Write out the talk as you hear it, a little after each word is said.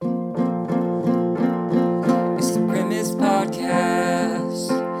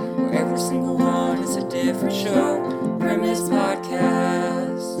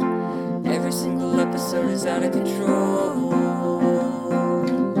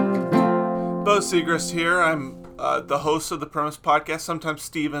Segrest here. I'm the host of the Premise Podcast. Sometimes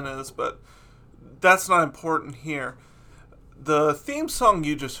Steven is, but that's not important here. The theme song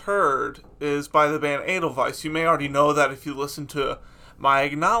you just heard is by the band Edelweiss. You may already know that if you listen to my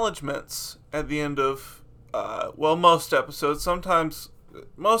acknowledgments at the end of, most episodes.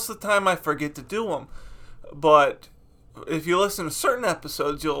 Most of the time I forget to do them. But if you listen to certain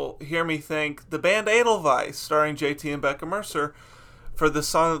episodes, you'll hear me thank the band Edelweiss, starring JT and Becca Mercer, for the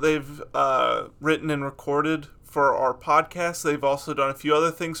song that they've written and recorded for our podcast. They've also done a few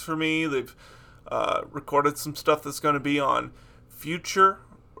other things for me. They've recorded some stuff that's going to be on future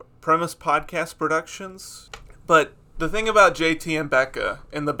Premise Podcast productions. But the thing about JT and Becca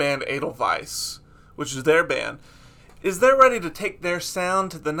and the band Edelweiss, which is their band, is they're ready to take their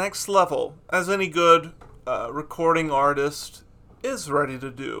sound to the next level, as any good recording artist is ready to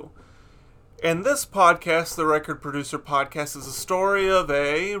do. And this podcast, the Record Producer Podcast, is a story of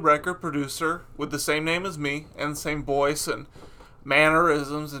a record producer with the same name as me and the same voice and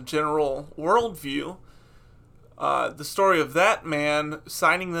mannerisms and general worldview. The story of that man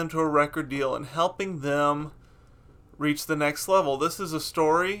signing them to a record deal and helping them reach the next level. This is a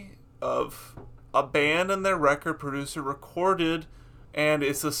story of a band and their record producer recorded, and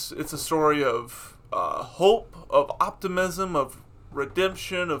it's a story of hope, of optimism, of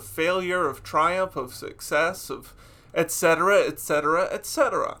redemption, of failure, of triumph, of success, of etc., etc.,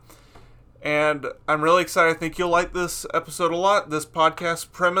 etc. And I'm really excited. I think you'll like this episode a lot. This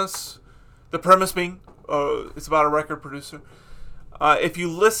podcast premise, the premise being, it's about a record producer. If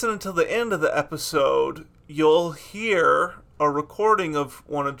you listen until the end of the episode, you'll hear a recording of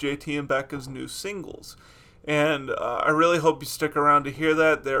one of JT and Becca's new singles. And I really hope you stick around to hear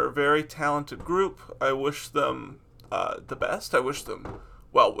that. They're a very talented group. I wish them the best. I wish them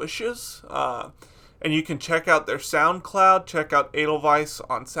well wishes. And you can check out their Soundcloud. Check out Edelweiss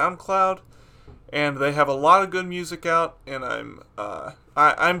on Soundcloud. And they have a lot of good music out. And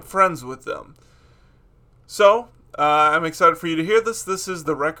I'm friends with them. So I'm excited for you to hear this. This is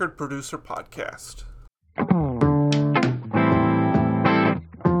the Record Producer Podcast.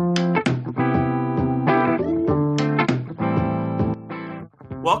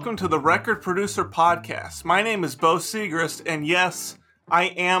 Welcome to the Record Producer Podcast. My name is Bo Segrest, and yes, I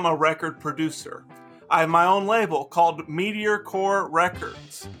am a record producer. I have my own label called Meteor Core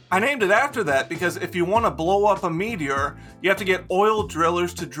Records. I named it after that because if you want to blow up a meteor, you have to get oil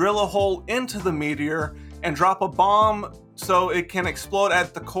drillers to drill a hole into the meteor and drop a bomb so it can explode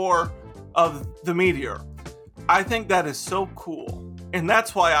at the core of the meteor. I think that is so cool, and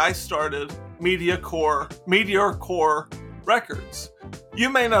that's why I started Meteor Core Records. You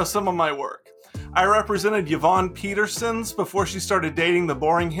may know some of my work. I represented Yvonne Peterson's before she started dating the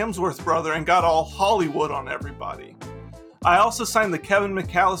boring Hemsworth brother and got all Hollywood on everybody. I also signed the Kevin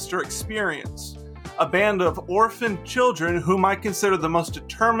McAllister Experience, a band of orphaned children whom I consider the most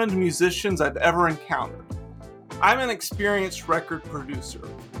determined musicians I've ever encountered. I'm an experienced record producer.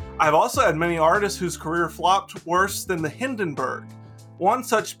 I've also had many artists whose career flopped worse than the Hindenburg. One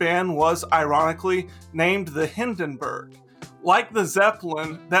such band was, ironically, named the Hindenburg. Like the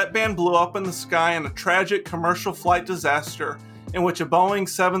Zeppelin, that band blew up in the sky in a tragic commercial flight disaster in which a Boeing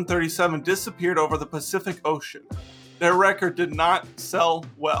 737 disappeared over the Pacific Ocean. Their record did not sell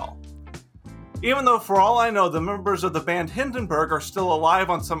well. Even though, for all I know, the members of the band Hindenburg are still alive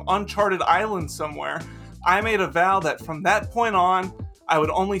on some uncharted island somewhere, I made a vow that from that point on, I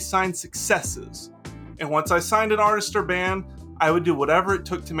would only sign successes. And once I signed an artist or band, I would do whatever it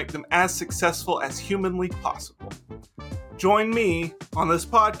took to make them as successful as humanly possible. Join me on this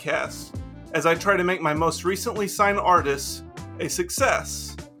podcast as I try to make my most recently signed artists a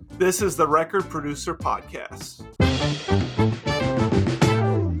success. This is the Record Producer Podcast.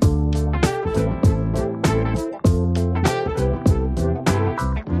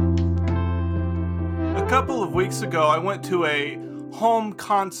 A couple of weeks ago, I went to a home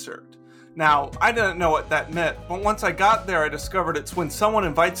concert. Now, I didn't know what that meant, but once I got there, I discovered it's when someone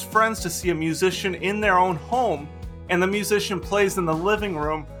invites friends to see a musician in their own home, and the musician plays in the living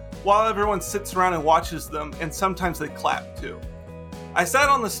room while everyone sits around and watches them, and sometimes they clap too. I sat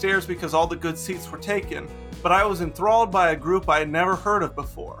on the stairs because all the good seats were taken, but I was enthralled by a group I had never heard of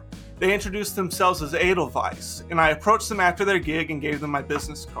before. They introduced themselves as Edelweiss, and I approached them after their gig and gave them my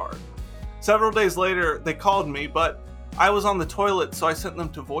business card. Several days later, they called me, but I was on the toilet, so I sent them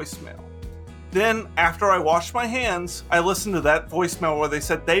to voicemail. Then, after I washed my hands, I listened to that voicemail where they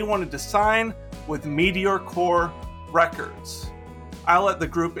said they wanted to sign with Meteor Core Records. I'll let the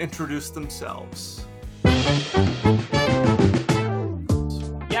group introduce themselves.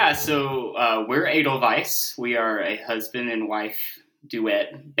 Yeah, so we're Edelweiss. We are a husband and wife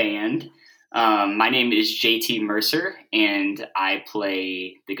duet band. My name is JT Mercer, and I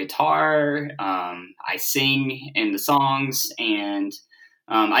play the guitar. I sing in the songs, and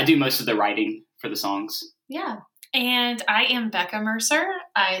I do most of the writing for the songs. Yeah. And I am Becca Mercer.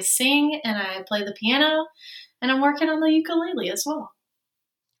 I sing and I play the piano, and I'm working on the ukulele as well.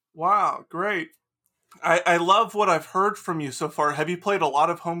 Wow, great. I love what I've heard from you so far. Have you played a lot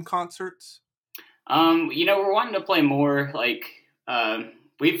of home concerts? We're wanting to play more.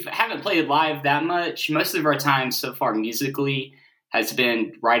 We haven't played live that much. Most of our time so far musically has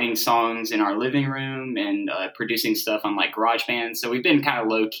been writing songs in our living room and producing stuff on like GarageBand. So we've been kind of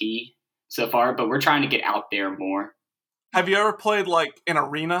low key so far, but we're trying to get out there more. Have you ever played like an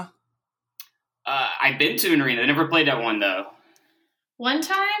arena? I've been to an arena. I never played at one though. One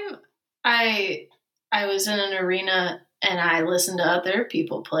time I was in an arena and I listened to other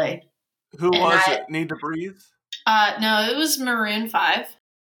people play. Who was it? Need to Breathe? No, it was Maroon 5.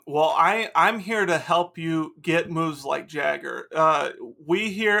 Well, I'm here to help you get moves like Jagger.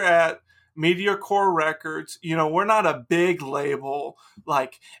 We here at Meteorcore Records, we're not a big label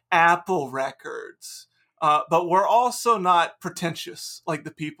like Apple Records, but we're also not pretentious like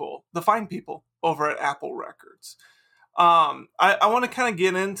the fine people over at Apple Records. I want to kind of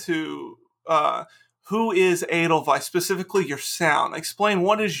get into who is Edelweiss, specifically your sound. Explain,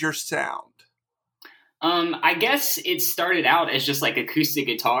 what is your sound? I guess it started out as just like acoustic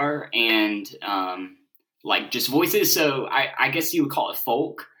guitar and like just voices. So I guess you would call it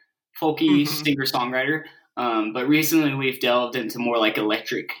folky singer-songwriter. But recently we've delved into more like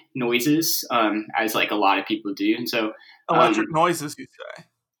electric noises, as like a lot of people do. And so electric noises, you say?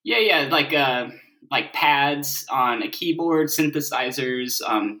 Yeah, like pads on a keyboard, synthesizers,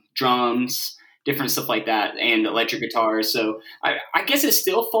 drums, different stuff like that, and electric guitars. So I guess it's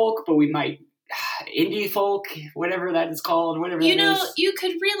still folk, but we might indie folk, whatever that is called, whatever that is. You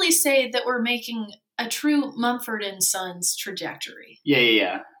could really say that we're making a true Mumford and Sons trajectory.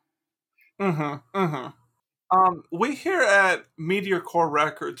 Yeah. We here at Meteorcore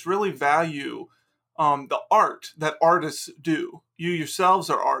Records really value the art that artists do. You yourselves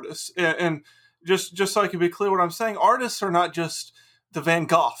are artists, and just so I can be clear what I'm saying, artists are not just the Van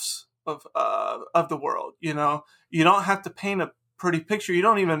Goghs of the world. You don't have to paint a pretty picture. You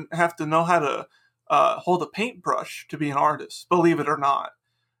don't even have to know how to hold a paintbrush to be an artist, believe it or not.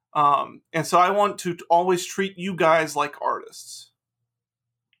 And so I want to always treat you guys like artists.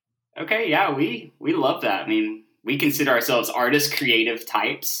 Okay, yeah, we love that. I mean, we consider ourselves artist creative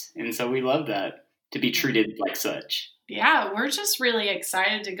types, and so we love that, to be treated like such. Yeah, we're just really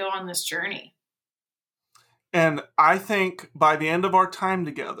excited to go on this journey. And I think by the end of our time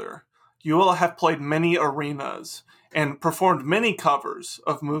together, you will have played many arenas and performed many covers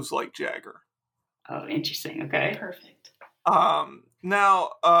of moves like Jagger. Oh, interesting. Okay. Perfect. Now,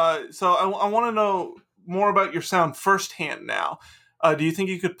 so I want to know more about your sound firsthand now. Do you think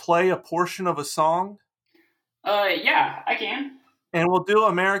you could play a portion of a song? Yeah, I can. And we'll do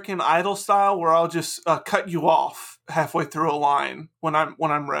American Idol style, where I'll just cut you off halfway through a line when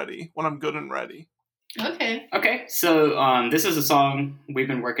I'm ready, when I'm good and ready. Okay. Okay. So this is a song we've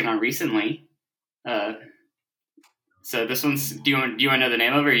been working on recently. So this one's. Do you want to know the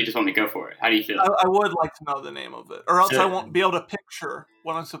name of it, or you just want me to go for it? How do you feel? I would like to know the name of it, or else I won't be able to picture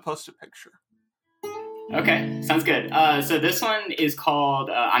what I'm supposed to picture. Okay, sounds good. So this one is called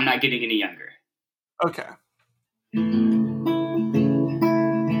 "I'm Not Getting Any Younger." Okay.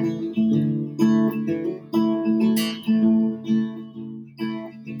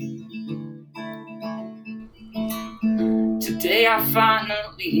 Today I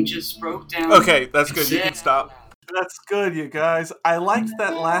finally just broke down. Okay, that's good. You can stop. That's good, you guys. I liked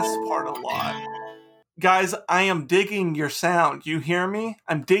that last part a lot. Guys, I am digging your sound. You hear me?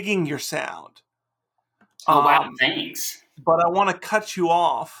 I'm digging your sound. Oh, wow, thanks. But I want to cut you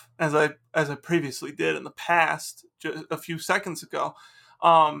off, as I previously did in the past, just a few seconds ago,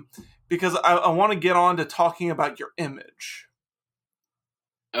 because I want to get on to talking about your image.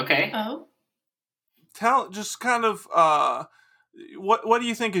 Okay. Oh. Just kind of, what do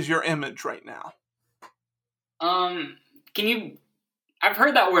you think is your image right now? I've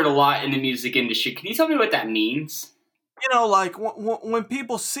heard that word a lot in the music industry. Can you tell me what that means? Like when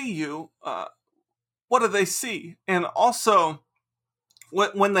people see you, what do they see? And also,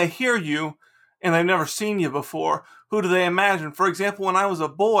 when they hear you and they've never seen you before, who do they imagine? For example, when I was a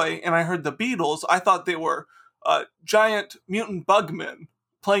boy and I heard the Beatles, I thought they were giant mutant bugmen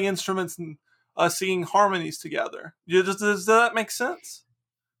playing instruments and singing harmonies together. Does that make sense?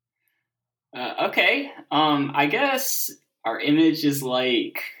 Okay. I guess our image is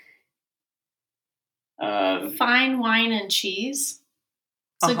like fine wine and cheese.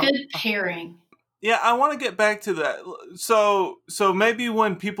 It's a good pairing. Yeah, I want to get back to that. So maybe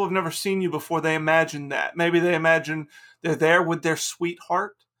when people have never seen you before, they imagine that. Maybe they imagine they're there with their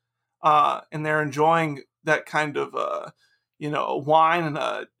sweetheart, and they're enjoying that kind of, wine and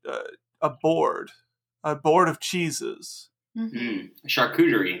a board of cheeses.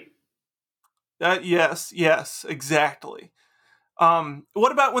 Charcuterie. Yes, exactly.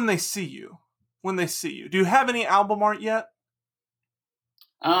 What about when they see you? Do you have any album art yet?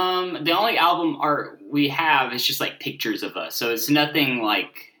 The only album art we have is just like pictures of us. So it's nothing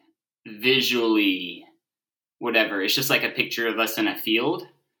like visually whatever. It's just like a picture of us in a field.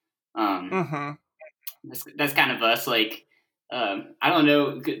 That's kind of us. Like, I don't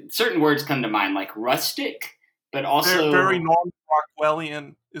know, certain words come to mind, like rustic, but also very Norman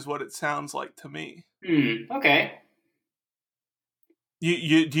Rockwellian is what it sounds like to me. Okay.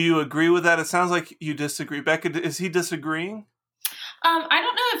 You do you agree with that? It sounds like you disagree. Becca, is he disagreeing? I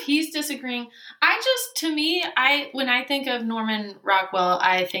don't know if he's disagreeing. When I think of Norman Rockwell,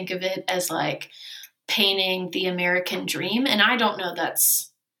 I think of it as like painting the American dream, and I don't know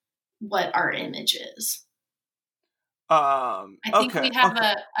that's what our image is. I think we have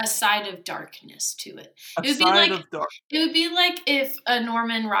a side of darkness to it. It would be like if a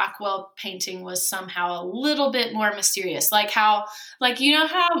Norman Rockwell painting was somehow a little bit more mysterious. Like how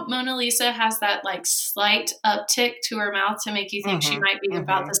Mona Lisa has that like slight uptick to her mouth to make you think she might be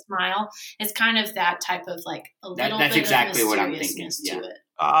about to smile. It's kind of that type of like a little bit exactly of mysteriousness to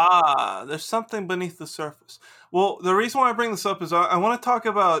it. There's something beneath the surface. Well, the reason why I bring this up is I want to talk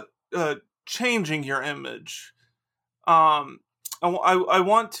about changing your image. I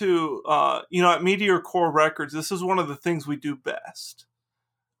want to, at Meteor Core Records, this is one of the things we do best,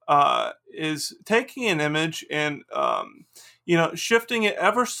 is taking an image and, shifting it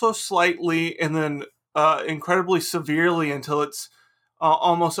ever so slightly and then incredibly severely until it's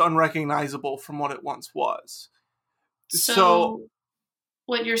almost unrecognizable from what it once was. So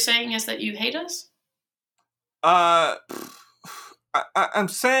what you're saying is that you hate us? I'm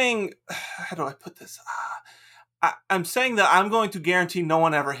saying, how do I put this? I'm saying that I'm going to guarantee no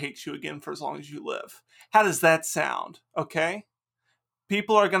one ever hates you again for as long as you live. How does that sound? Okay?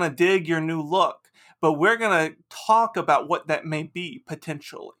 People are going to dig your new look, but we're going to talk about what that may be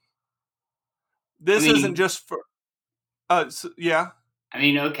potentially. This isn't just for... yeah?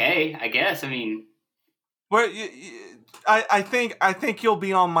 Okay, I guess. Well, I think you'll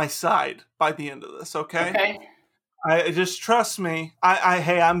be on my side by the end of this, okay? Okay. Just trust me.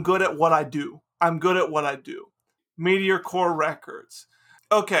 Hey, I'm good at what I do. Meteor Core Records.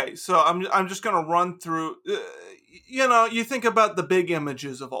 Okay, so I'm just going to run through, you think about the big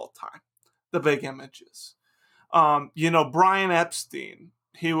images of all time. The big images. Brian Epstein,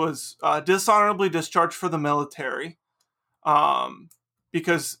 he was dishonorably discharged for the military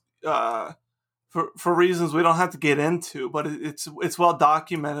because for reasons we don't have to get into, but it's well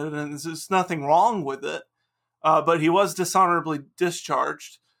documented and there's nothing wrong with it. But he was dishonorably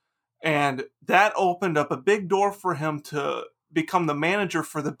discharged. And that opened up a big door for him to become the manager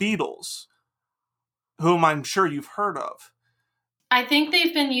for the Beatles, whom I'm sure you've heard of. I think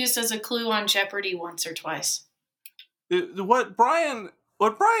they've been used as a clue on Jeopardy once or twice. What Brian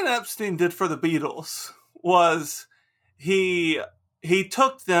Epstein did for the Beatles was he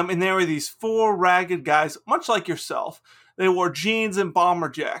took them, and they were these four ragged guys, much like yourself. They wore jeans and bomber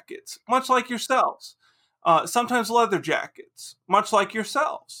jackets, much like yourselves. Sometimes leather jackets, much like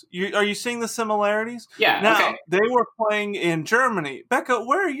yourselves. Are you seeing the similarities? Yeah. Now, they were playing in Germany. Becca,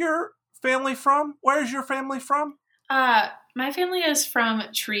 where is your family from? My family is from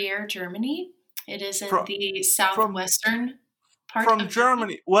Trier, Germany. It is in the southwestern part of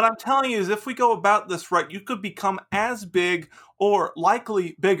Germany. What I'm telling you is if we go about this right, you could become as big or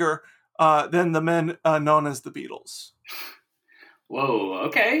likely bigger than the men known as the Beatles. Whoa,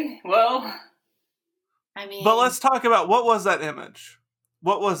 okay. Well... But let's talk about what was that image?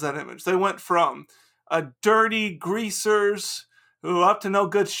 They went from dirty greasers who up to no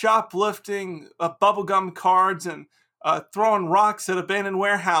good shoplifting, bubblegum cards, and throwing rocks at abandoned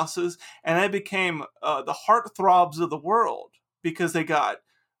warehouses, and they became the heartthrobs of the world because they got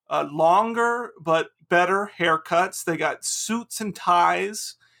longer but better haircuts. They got suits and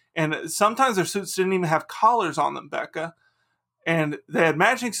ties, and sometimes their suits didn't even have collars on them, Becca. And they had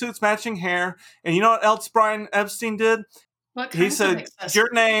matching suits, matching hair. And you know what else Brian Epstein did? He said,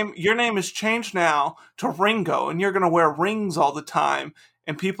 your name is changed now to Ringo, and you're going to wear rings all the time,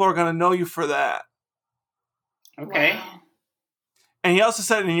 and people are going to know you for that. Okay. Wow. And he also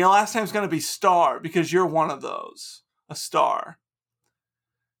said, and your last name's going to be Star, because you're one of those, a star.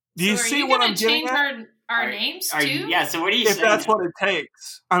 Do you see what I'm getting at? our names too? Yeah, so what are you If saying? that's what it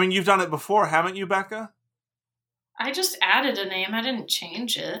takes. I mean, you've done it before, haven't you, Becca? I just added a name. I didn't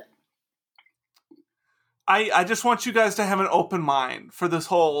change it. I just want you guys to have an open mind for this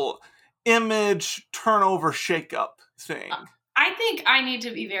whole image turnover shakeup thing. I think I need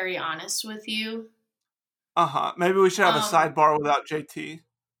to be very honest with you. Maybe we should have a sidebar without JT.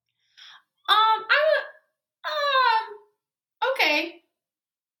 Okay.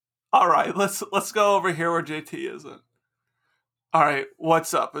 All right, let's go over here where JT isn't. All right,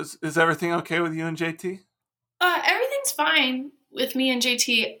 what's up? Is everything okay with you and JT? Everything's fine with me and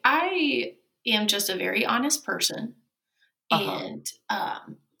JT. I am just a very honest person. And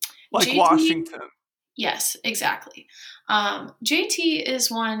like JT, Washington. Yes, exactly. JT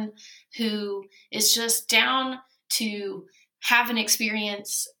is one who is just down to have an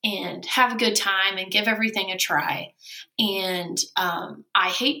experience and have a good time and give everything a try. And I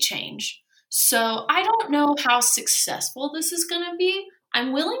hate change. So I don't know how successful this is going to be.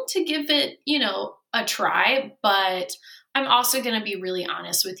 I'm willing to give it, a try, but I'm also going to be really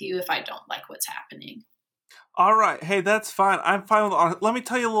honest with you if I don't like what's happening. All right. Hey, that's fine. I'm fine with. Let me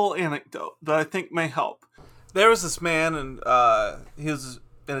tell you a little anecdote that I think may help. There was this man, and he was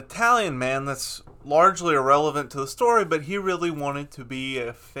an Italian man that's largely irrelevant to the story, but he really wanted to be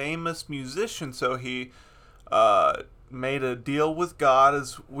a famous musician, so he made a deal with God,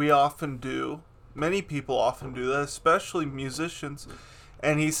 as we often do. Many people often do that, especially musicians.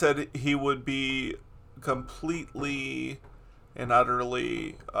 And he said he would be completely and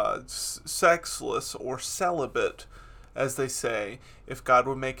utterly sexless or celibate, as they say, if God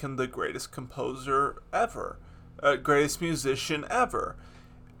would make him the greatest composer ever, greatest musician ever.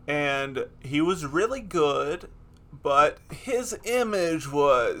 And he was really good, but his image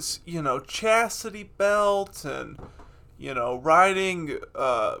was, chastity belt and, writing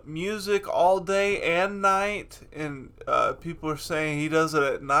music all day and night. And people are saying he does it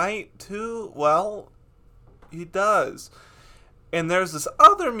at night too. Well, he does. And there's this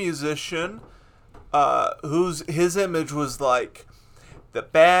other musician his image was like the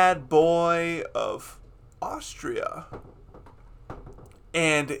bad boy of Austria.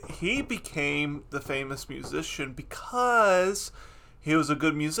 And he became the famous musician because he was a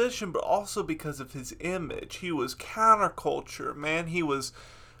good musician, but also because of his image. He was counterculture, man. He was,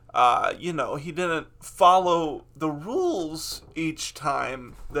 he didn't follow the rules each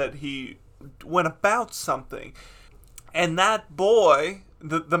time that he went about something. And that boy,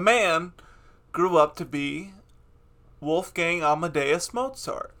 the man, grew up to be Wolfgang Amadeus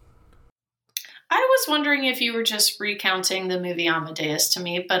Mozart. I was wondering if you were just recounting the movie Amadeus to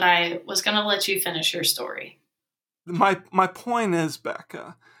me, but I was going to let you finish your story. My point is,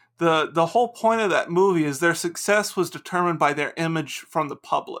 Becca, the whole point of that movie is their success was determined by their image from the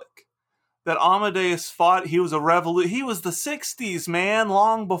public. That Amadeus fought, he was he was the 60s, man,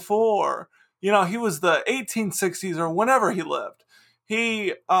 long before. He was the 1860s or whenever he lived.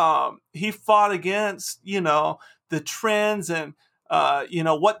 He fought against, the trends and,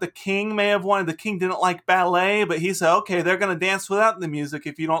 what the king may have wanted. The king didn't like ballet, but he said, okay, they're going to dance without the music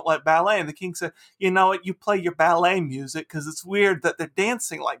if you don't like ballet. And the king said, you know what, you play your ballet music because it's weird that they're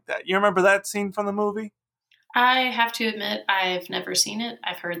dancing like that. You remember that scene from the movie? I have to admit, I've never seen it.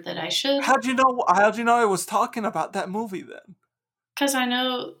 I've heard that I should. How'd you know I was talking about that movie then? Because I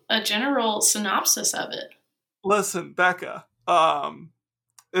know a general synopsis of it. Listen, Becca, I'm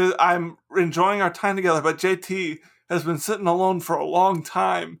enjoying our time together, but JT has been sitting alone for a long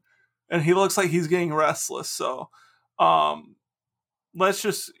time, and he looks like he's getting restless. So, let's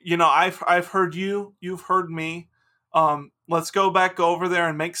just, I've heard you, you've heard me. Let's go back over there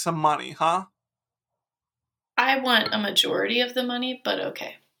and make some money, huh? I want a majority of the money, but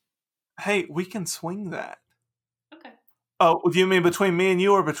okay. Hey, we can swing that. Okay. Oh, do you mean between me and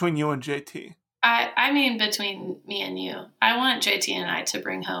you or between you and JT? I mean between me and you. I want JT and I to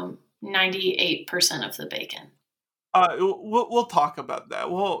bring home 98% of the bacon. We'll talk about that.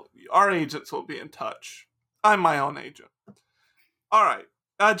 Our agents will be in touch. I'm my own agent. All right.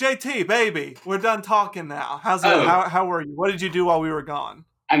 JT, baby, we're done talking now. How's it? How were you? What did you do while we were gone?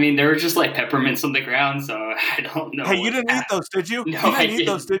 I mean, there were just like peppermints on the ground, so I don't know. Hey, you didn't eat those, did you? No, you didn't eat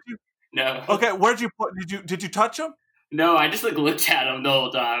those, did you? No. Okay, where'd you put? Did you touch them? No, I just looked at them the whole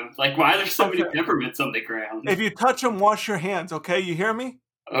time. Like, why are there so many peppermints on the ground? If you touch them, wash your hands. Okay, you hear me?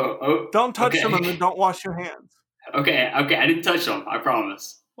 Oh. Don't touch them and then don't wash your hands. Okay, I didn't touch them. I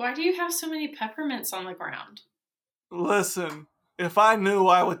promise. Why do you have so many peppermints on the ground? Listen, if I knew,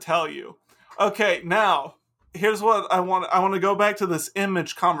 I would tell you. Okay, now here's what I want. I want to go back to this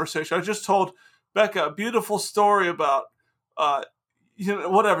image conversation. I just told Becca a beautiful story about,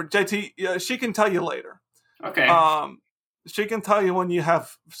 whatever. JT, she can tell you later. Okay. She can tell you when you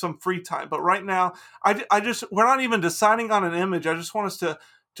have some free time. But right now, we're not even deciding on an image. I just want us to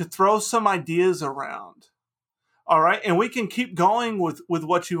throw some ideas around. All right, and we can keep going with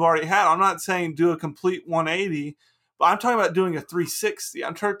what you've already had. I'm not saying do a complete 180, but I'm talking about doing a 360.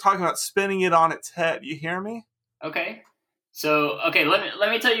 I'm talking about spinning it on its head. You hear me? Okay. So, let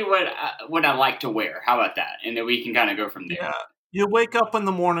me tell you what I like to wear. How about that? And then we can kind of go from there. Yeah. You wake up in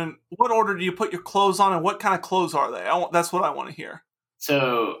the morning. What order do you put your clothes on, and what kind of clothes are they? That's what I want to hear.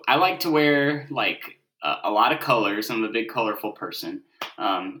 So, I like to wear like a lot of colors. I'm a big colorful person.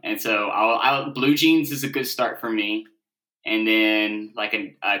 And so blue jeans is a good start for me. And then like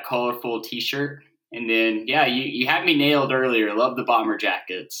a colorful t-shirt. And then, yeah, you had me nailed earlier. Love the bomber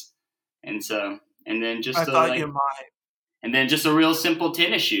jackets. And so, and then just I thought you might. And then just a real simple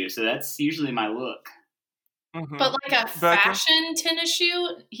tennis shoe. So that's usually my look. Mm-hmm. But like a Becca? fashion tennis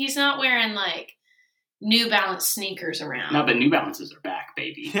shoe, he's not wearing like New Balance sneakers around. No, but New Balances are back,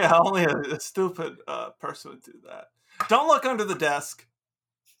 baby. Yeah, only a stupid person would do that. Don't look under the desk.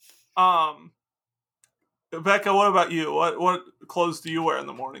 Becca, what about you? What clothes do you wear in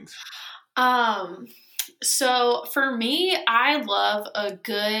the mornings? So for me, I love a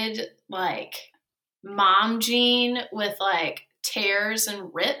good like mom jean with like tears and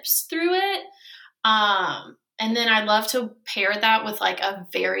rips through it. And then I'd love to pair that with like a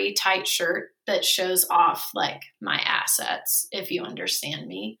very tight shirt that shows off like my assets, if you understand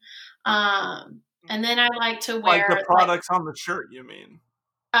me. And then I like to wear like the products on the shirt, you mean?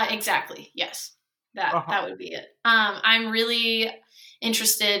 Exactly. Yes. That would be it. I'm really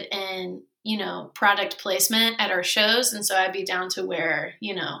interested in, product placement at our shows. And so I'd be down to wear,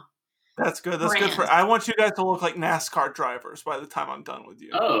 That's good. That's brand. good I want you guys to look like NASCAR drivers by the time I'm done with you.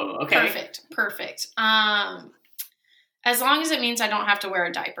 Oh, okay. Perfect. As long as it means I don't have to wear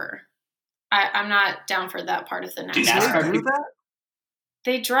a diaper. I'm not down for that part of the NASCAR. Do NASCAR do that?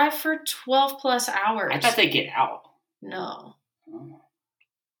 They drive for 12 plus hours. I thought they get out. No. Oh.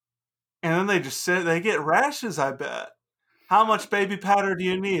 And then they just they get rashes, I bet. How much baby powder do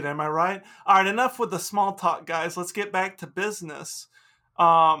you need? Am I right? All right, enough with the small talk, guys. Let's get back to business.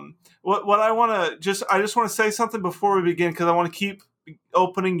 What I just want to say something before we begin, because I want to keep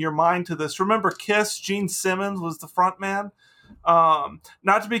opening your mind to this. Remember Kiss? Gene Simmons was the front man.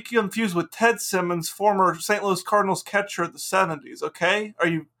 Not to be confused with Ted Simmons, former St. Louis Cardinals catcher of the 70s, okay? Are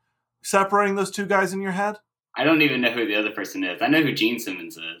you separating those two guys in your head? I don't even know who the other person is. I know who Gene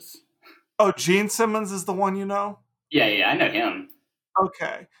Simmons is. Oh, Gene Simmons is the one you know? Yeah, I know him.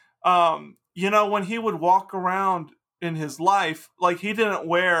 Okay. When he would walk around in his life, like he didn't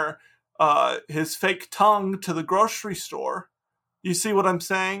wear his fake tongue to the grocery store. You see what I'm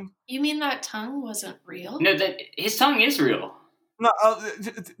saying? You mean that tongue wasn't real? No, that his tongue is real. No,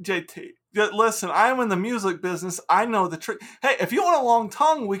 JT, listen, I'm in the music business. I know the trick. Hey, if you want a long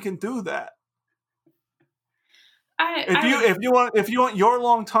tongue, we can do that. If you want your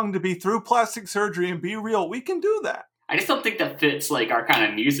long tongue to be through plastic surgery and be real, we can do that. I just don't think that fits like our kind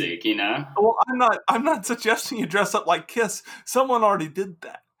of music, Well, I'm not suggesting you dress up like Kiss. Someone already did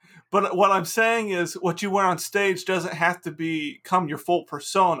that. But what I'm saying is, what you wear on stage doesn't have to become your full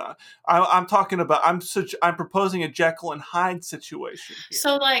persona. I'm talking about. I'm proposing a Jekyll and Hyde situation here.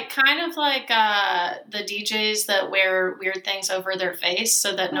 So, kind of like the DJs that wear weird things over their face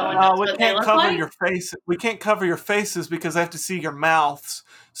so that no one knows what they look like. Your face. We can't cover your faces because I have to see your mouths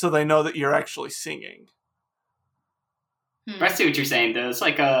so they know that you're actually singing. I see what you're saying, though. It's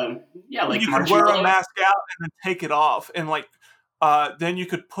like like you could wear a mask out and then take it off, and then you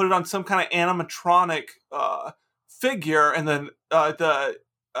could put it on some kind of animatronic figure, and then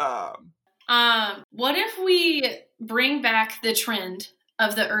what if we bring back the trend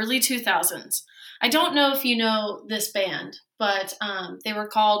of the early 2000s? I don't know if you know this band, but they were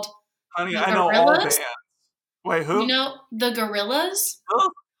called Honey, the I know all bands. Wait, who? You know the Gorillas?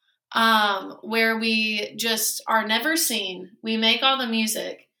 Oh. Where we just are never seen. We make all the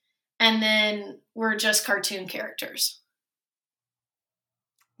music, and then we're just cartoon characters.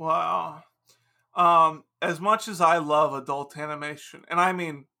 Wow. As much as I love adult animation, and I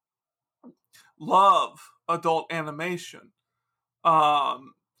mean love adult animation, part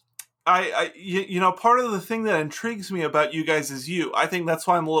of the thing that intrigues me about you guys is you. I think that's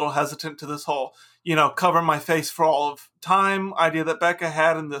why I'm a little hesitant to this whole, cover my face for all of time idea that Becca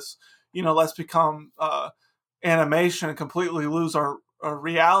had in this, let's become animation and completely lose our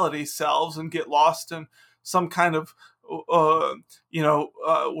reality selves and get lost in some kind of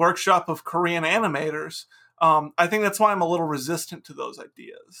workshop of Korean animators. I think that's why I'm a little resistant to those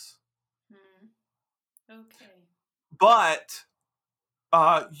ideas. Okay. But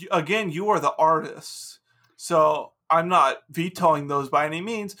again, you are the artists, So I'm not vetoing those by any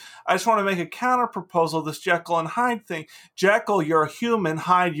means. I just want to make a counter proposal, this Jekyll and Hyde thing. Jekyll, you're a human.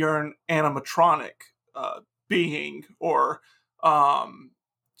 Hyde, you're an animatronic being or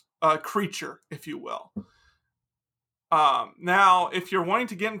creature, if you will. Now, if you're wanting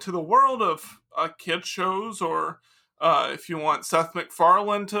to get into the world of kid shows, or if you want Seth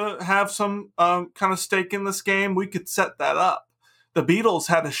MacFarlane to have some kind of stake in this game, we could set that up. The Beatles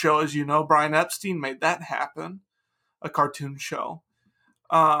had a show, as you know. Brian Epstein made that happen, a cartoon show.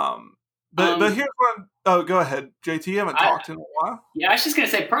 But here's what. Oh, go ahead, JT. You haven't talked in a while. Yeah, I was just gonna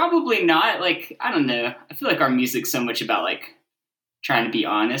say probably not. Like, I don't know. I feel like our music's so much about like trying to be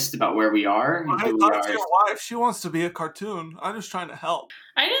honest about where we are. I thought your wife, she wants to be a cartoon. I'm just trying to help.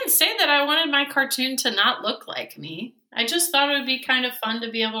 I didn't say that I wanted my cartoon to not look like me. I just thought it would be kind of fun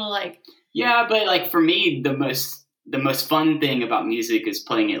to be able to like. Yeah, but like for me, the most fun thing about music is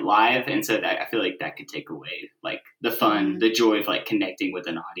playing it live, and so that I feel like that could take away like the fun, the joy of like connecting with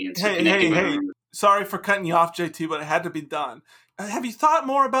an audience. Hey! Sorry for cutting you off, JT, but it had to be done. Have you thought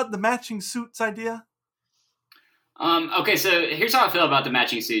more about the matching suits idea? Okay, so here's how I feel about the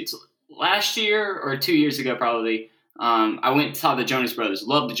matching suits. Last year or 2 years ago, probably, I went and saw the Jonas Brothers.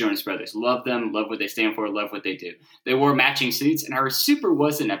 Love the Jonas Brothers. Love them. Love what they stand for. Love what they do. They wore matching suits, and I super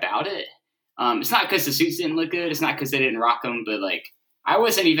wasn't about it. It's not because the suits didn't look good. It's not because they didn't rock them, but like I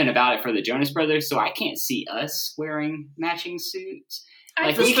wasn't even about it for the Jonas Brothers, so I can't see us wearing matching suits.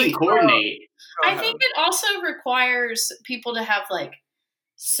 Like we can coordinate. I think it also requires people to have like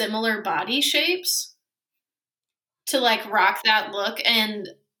similar body shapes to like rock that look. And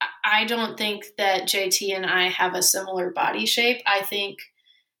I don't think that JT and I have a similar body shape. I think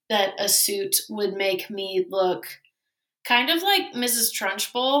that a suit would make me look kind of like Mrs.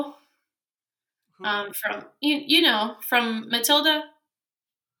 Trunchbull from, from Matilda.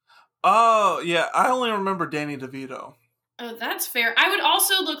 Oh, yeah. I only remember Danny DeVito. Oh, that's fair. I would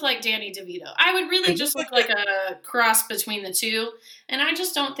also look like Danny DeVito. I would really just look like a cross between the two, and I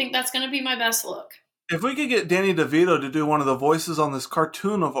just don't think that's going to be my best look. If we could get Danny DeVito to do one of the voices on this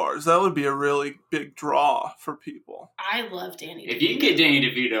cartoon of ours, that would be a really big draw for people. I love Danny DeVito. If you can get Danny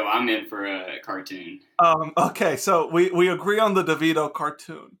DeVito, I'm in for a cartoon. Okay, so we agree on the DeVito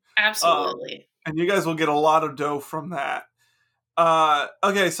cartoon. Absolutely. And you guys will get a lot of dough from that.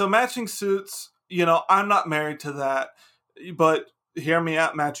 Okay, so matching suits, I'm not married to that. But hear me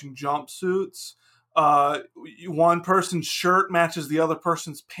out, matching jumpsuits. One person's shirt matches the other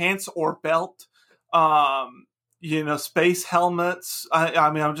person's pants or belt. Space helmets. I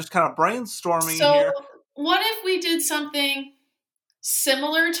mean, I'm just kind of brainstorming here. So what if we did something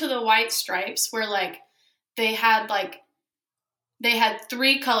similar to the White Stripes where like they had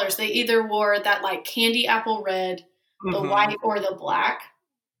three colors. They either wore that like candy apple red, the white, or the black.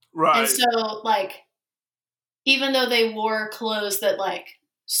 Right. And so like even though they wore clothes that like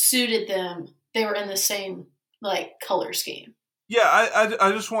suited them, they were in the same like color scheme. Yeah,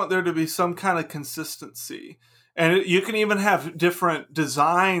 I just want there to be some kind of consistency. And you can even have different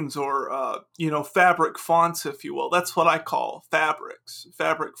designs or, fabric fonts, if you will. That's what I call fabric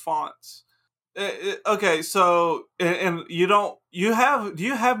fonts. Okay, so, and do you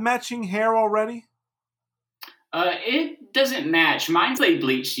have matching hair already? It doesn't match. Mine's like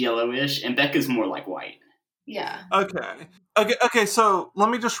bleached yellowish, and Becca's more like white. Yeah. Okay. So let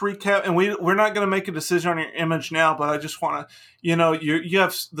me just recap, and we're not going to make a decision on your image now, but I just want to, you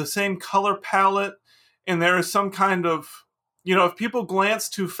have the same color palette, and there is some kind of, if people glance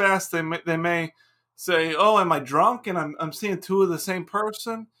too fast, they may say, "Oh, am I drunk?" And I'm seeing two of the same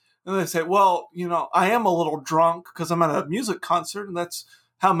person, and they say, "Well, I am a little drunk because I'm at a music concert, and that's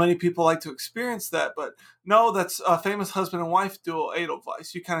how many people like to experience that." But no, that's a famous husband and wife duo,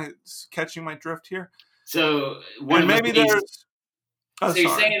 Edelweiss. You kind of catching my drift here? So you're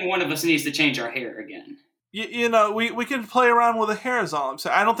saying one of us needs to change our hair again? We can play around with the hair is all I'm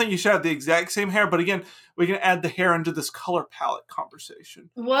saying. I don't think you should have the exact same hair, but again, we can add the hair into this color palette conversation.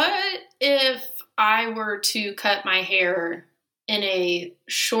 What if I were to cut my hair in a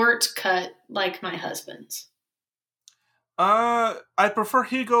short cut like my husband's? I prefer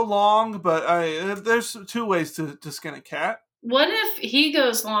he go long, but there's two ways to skin a cat. What if he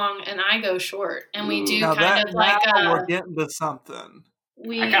goes long and I go short, and we do we're getting to something.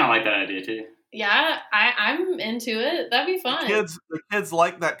 I kind of like that idea too. Yeah, I'm into it. That'd be fun. The kids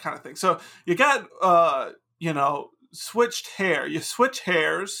like that kind of thing. So you got switched hair. You switch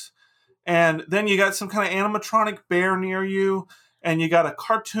hairs, and then you got some kind of animatronic bear near you, and you got a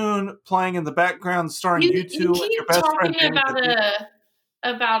cartoon playing in the background starring you two and your best friend. You keep talking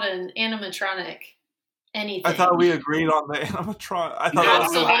about an animatronic. anything. I thought we agreed on the animatronic. I thought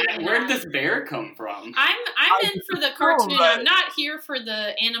Absolutely where did this bear come from? I'm in for the cartoon. I'm not here for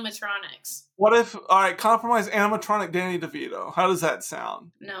the animatronics. What if, all right, compromise animatronic Danny DeVito? How does that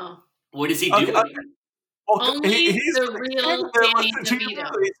sound? No. What is he doing? Okay. Well, Only the real Danny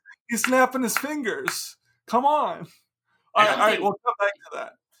DeVito. He's snapping his fingers. Come on. All right, we'll come back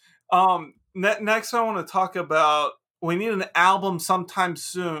to that. Next, I want to talk about, we need an album sometime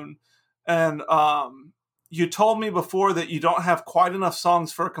soon. And you told me before that you don't have quite enough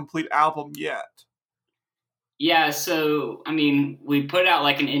songs for a complete album yet. Yeah, so, I mean, we put out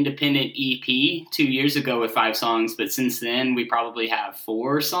like an independent EP 2 years ago with 5 songs, but since then we probably have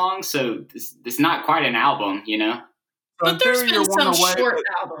 4 songs, so it's not quite an album, you know? But there's been some short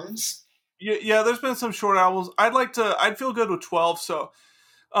albums. Yeah, there's been some short albums. I'd feel good with 12, so,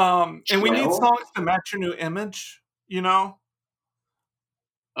 and 12? We need songs to match your new image, you know?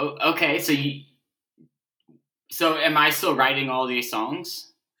 Oh, okay, so am I still writing all these songs?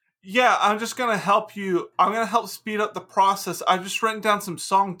 Yeah, I'm just going to help you. I'm going to help speed up the process. I've just written down some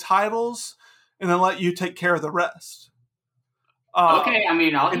song titles and then let you take care of the rest. Okay, I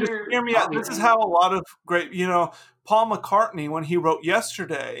mean, I'll hear me out. This is how a lot of great, Paul McCartney, when he wrote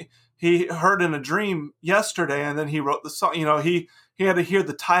Yesterday, he heard in a dream yesterday, and then he wrote the song. He had to hear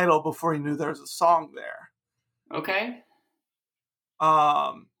the title before he knew there was a song there. Okay.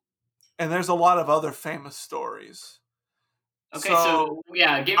 And there's a lot of other famous stories. Okay, so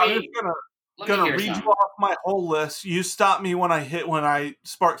yeah, I'm just gonna read you off my whole list. You stop me when I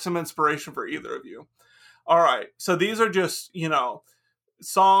spark some inspiration for either of you. All right, so these are just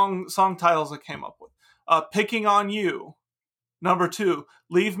song titles I came up with. Picking on You. Number 2,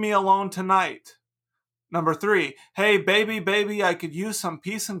 Leave Me Alone Tonight. Number 3, Hey Baby Baby, I Could Use Some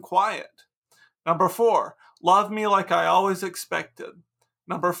Peace and Quiet. Number 4, Love Me Like I Always Expected.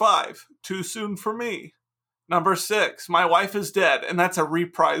 Number 5, Too Soon for Me. Number 6, My Wife is Dead, and that's a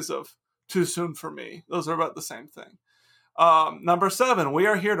reprise of Too Soon for Me. Those are about the same thing. Number 7, We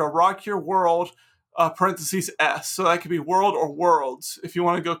Are Here to Rock Your World, parentheses S. So that could be World or Worlds, if you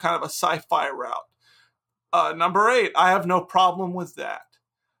want to go kind of a sci-fi route. Number 8, I Have No Problem with That.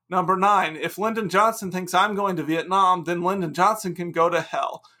 Number 9, If Lyndon Johnson thinks I'm going to Vietnam, then Lyndon Johnson can go to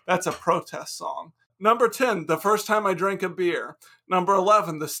hell. That's a protest song. Number 10, The First Time I Drank a Beer. Number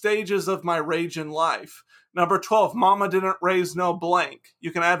 11, The Stages of My Rage in Life. Number 12, Mama Didn't Raise No Blank.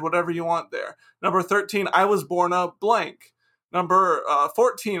 You can add whatever you want there. Number 13, I Was Born a Blank. Number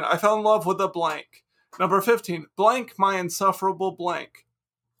 14, I Fell in Love with a Blank. Number 15, Blank My Insufferable Blank.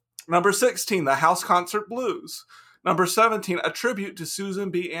 Number 16, The House Concert Blues. Number 17, A Tribute to Susan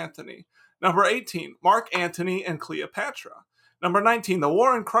B. Anthony. Number 18, Mark Antony and Cleopatra. Number 19, The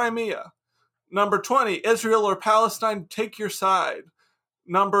War in Crimea. Number 20, Israel or Palestine, Take Your Side.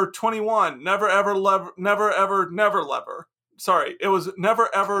 Number 21, Never Ever Never Lever. Sorry, it was Never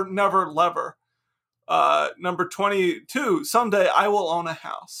Ever Never Lever. Number 22, Someday I Will Own a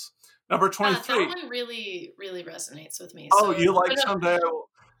House. Number 23. That one really, really resonates with me. So you like Someday I Will?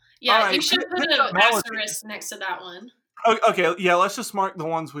 Yeah, right, you should put an asterisk next to that one. Okay, yeah, let's just mark the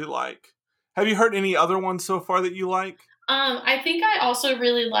ones we like. Have you heard any other ones so far that you like? I think I also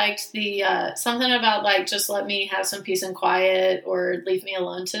really liked the something about like just let me have some peace and quiet or leave me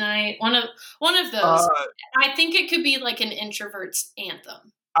alone tonight. One of those. I think it could be like an introvert's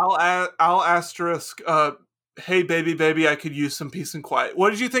anthem. I'll asterisk. Hey baby baby, I could use some peace and quiet. What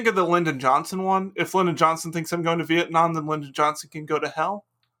did you think of the Lyndon Johnson one? If Lyndon Johnson thinks I'm going to Vietnam, then Lyndon Johnson can go to hell.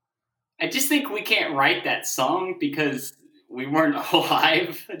 I just think we can't write that song because we weren't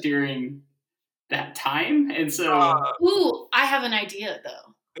alive during that time, and so ooh, I have an idea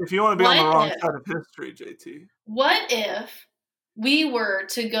though. If you want to be on the wrong side of history, JT, what if we were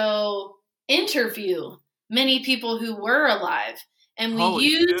to go interview many people who were alive and we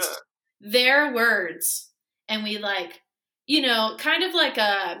used their words and we kind of like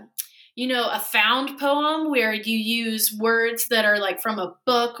a found poem where you use words that are like from a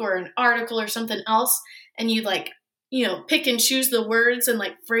book or an article or something else, and you pick and choose the words and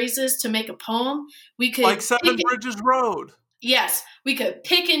like phrases to make a poem. We could like Seven Bridges Road. Yes, we could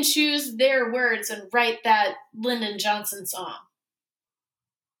pick and choose their words and write that Lyndon Johnson song.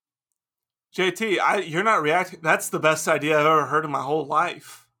 JT, you're not reacting. That's the best idea I've ever heard in my whole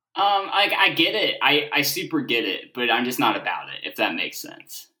life. I get it. I super get it, but I'm just not about it, if that makes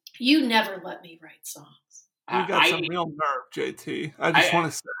sense. You never let me write songs. You got some real nerve, JT. I just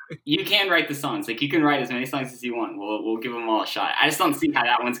want to say. You can write the songs. Like, you can write as many songs as you want. We'll give them all a shot. I just don't see how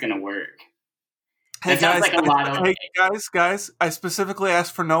that one's going to work. Hey, guys, I specifically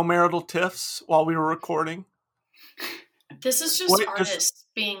asked for no marital tiffs while we were recording. This is just Wait, artists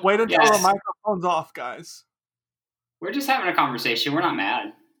being wait until Yes. the microphone's off, guys. We're just having a conversation. We're not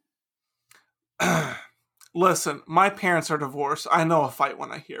mad. Listen, my parents are divorced. I know a fight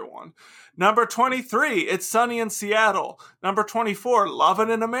when I hear one. Number 23, It's Sunny in Seattle. Number 24, Lovin'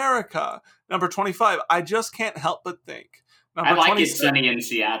 in America. Number 25, I Just Can't Help But Think. Number I like 26, It's Sunny in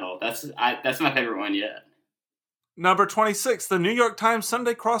Seattle. That's my favorite one yet. Number 26, The New York Times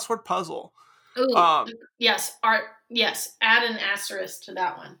Sunday Crossword Puzzle. Ooh, yes, art. Yes, add an asterisk to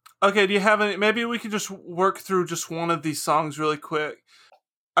that one. Okay, do you have any? Maybe we could just work through just one of these songs really quick.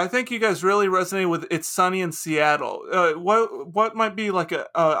 I think you guys really resonate with "It's Sunny in Seattle." What might be like a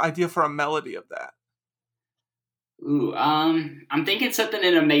idea for a melody of that? Ooh, I'm thinking something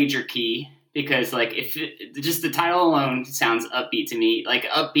in a major key because like just the title alone sounds upbeat to me, like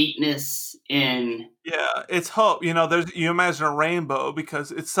upbeatness in. Yeah, it's hope. You imagine a rainbow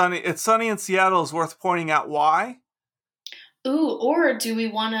because it's sunny. It's sunny in Seattle is worth pointing out why. Ooh, or do we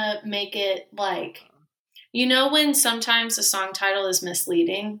want to make it like, when sometimes a song title is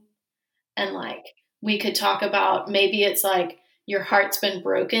misleading and like we could talk about maybe it's like your heart's been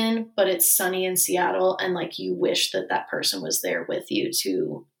broken, but it's sunny in Seattle and like you wish that person was there with you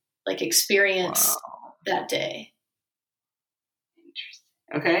to like experience that day. Interesting.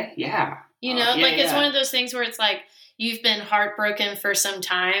 Okay, yeah. It's one of those things where it's like you've been heartbroken for some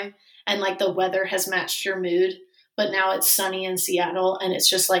time and like the weather has matched your mood, but now it's sunny in Seattle and it's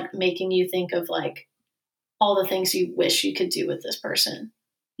just like making you think of like all the things you wish you could do with this person.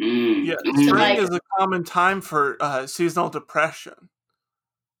 Yeah, spring is a common time for seasonal depression.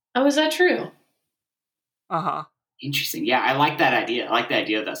 Oh, is that true? Uh-huh. Interesting. Yeah, I like that idea. I like the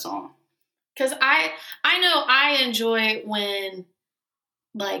idea of that song. Because I know I enjoy when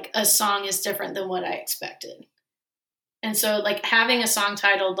like a song is different than what I expected. And so like having a song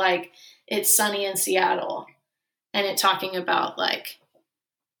titled like It's Sunny in Seattle and it talking about like,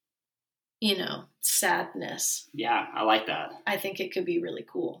 sadness. Yeah, I like that. I think it could be really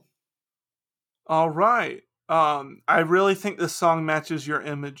cool. All right. I really think this song matches your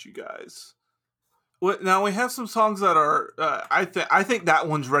image, you guys. Now we have some songs that are. I think that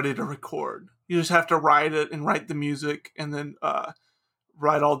one's ready to record. You just have to write it and write the music, and then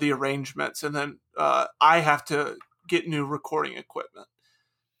write all the arrangements, and then I have to get new recording equipment,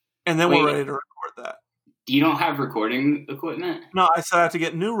 and then we're ready to record that. You don't have recording equipment? No, I said I have to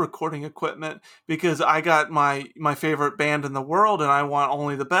get new recording equipment because I got my favorite band in the world, and I want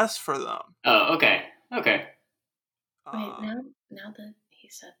only the best for them. Oh, okay. Wait, now that he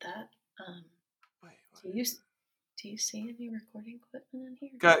said that, do you see any recording equipment in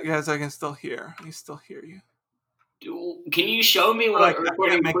here? Guys, I can still hear. I can still hear you. Can you show me what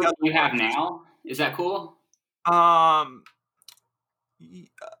recording equipment you have now? Is that cool?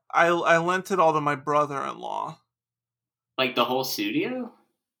 I lent it all to my brother-in-law. Like the whole studio?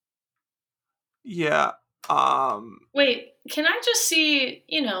 Yeah. Wait, can I just see,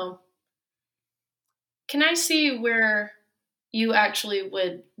 can I see where you actually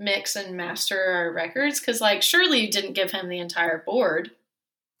would mix and master our records? Because, like, surely you didn't give him the entire board.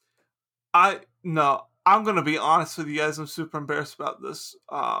 No, I'm going to be honest with you guys. I'm super embarrassed about this.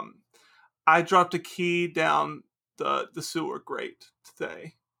 I dropped a key down the sewer grate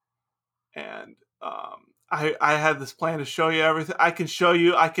today. And I had this plan to show you everything. I can show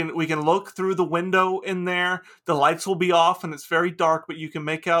you. We can look through the window in there. The lights will be off, and it's very dark, but you can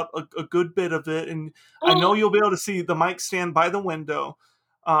make out a good bit of it. And I know you'll be able to see the mic stand by the window.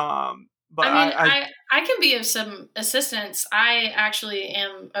 But I can be of some assistance. I actually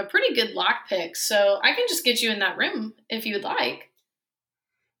am a pretty good lockpick, so I can just get you in that room if you would like.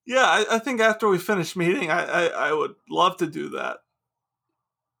 Yeah, I think after we finish meeting, I would love to do that.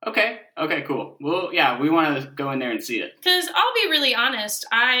 Okay, cool. Well, yeah, we want to go in there and see it. Because I'll be really honest,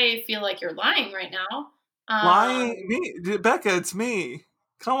 I feel like you're lying right now. Lying? Me? Becca, it's me.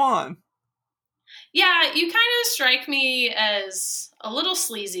 Come on. Yeah, you kind of strike me as a little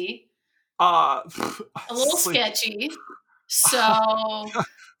sleazy. A little sketchy. So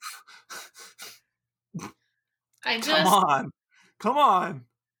Come on.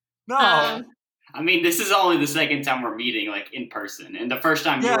 No. I mean, this is only the second time we're meeting, like, in person. And the first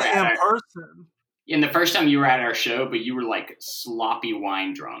time you were at person. And the first time you were at our show, but you were, like, sloppy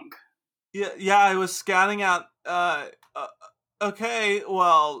wine drunk. Yeah, I was scouting out, okay,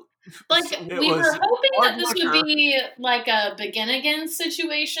 well... Like, we were hoping that this would be, like, a begin-again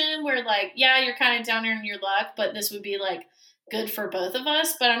situation where, like, yeah, you're kind of down here in your luck, but this would be, like, good for both of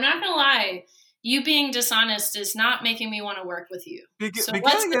us. But I'm not going to lie. You being dishonest is not making me want to work with you. So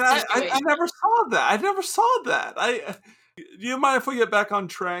what's the situation? I never saw that. Do you mind if we get back on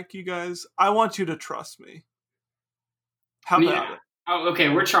track, you guys? I want you to trust me. How about it? Oh, okay,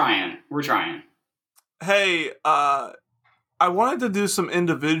 we're trying. Hey, I wanted to do some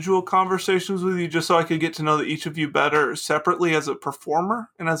individual conversations with you just so I could get to know each of you better separately as a performer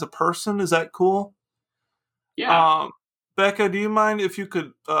and as a person. Is that cool? Yeah. Becca, do you mind if you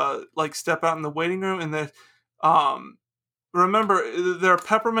could step out in the waiting room and then remember there are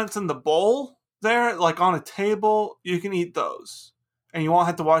peppermints in the bowl there, like on a table. You can eat those. And you won't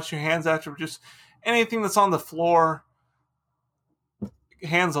have to wash your hands after. Just anything that's on the floor,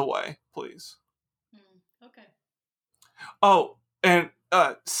 hands away, please. Okay. Oh, and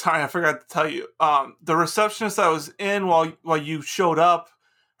sorry, I forgot to tell you. The receptionist that was in while you showed up,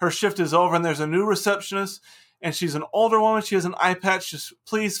 her shift is over, and there's a new receptionist, and she's an older woman. She has an eye patch. Just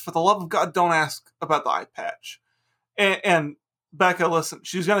please, for the love of God, don't ask about the eye patch. And Becca, listen,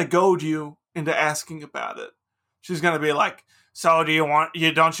 she's gonna goad you into asking about it. She's gonna be like, "So don't you want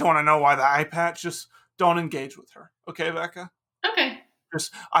to know why the eye patch?" Just don't engage with her, okay, Becca? Okay.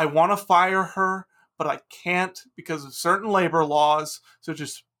 Just I want to fire her, but I can't because of certain labor laws. So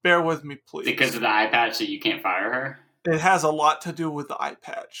just bear with me, please. Because of the eye patch, so you can't fire her? It has a lot to do with the eye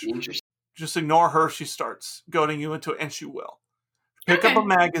patch. Interesting. Just ignore her. She starts goading you into it, and she will. Pick up a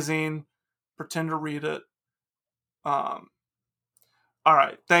magazine, pretend to read it. All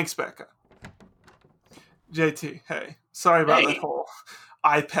right. Thanks, Becca. JT, hey, sorry about that whole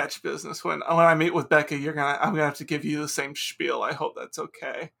eye patch business. When I meet with Becca, I'm gonna have to give you the same spiel. I hope that's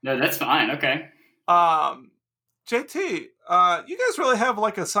okay. No, that's fine. Okay. JT, you guys really have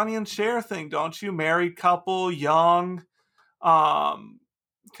like a Sonny and Cher thing, don't you? Married couple, young, kind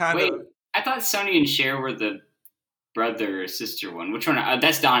Wait, of. I thought Sonny and Cher were the brother or sister one. Which one?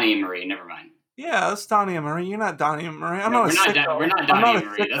 That's Donnie and Marie. Never mind. Yeah, that's Donnie and Marie. You're not Donnie and Marie. We're not Donnie and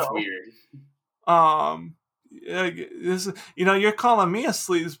Marie. That's weird. You're calling me a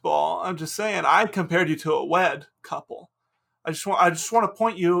sleazeball. I'm just saying, I compared you to a wed couple. I just want to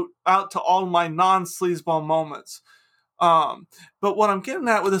point you out to all my non-sleazeball moments. But what I'm getting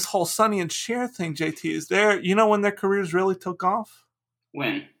at with this whole Sonny and Cher thing, JT, is when their careers really took off?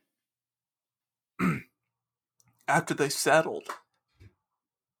 When? After they settled.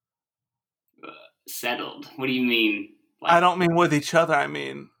 Settled? What do you mean? I don't mean with each other. I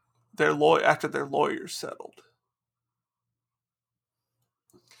mean after their lawyers settled.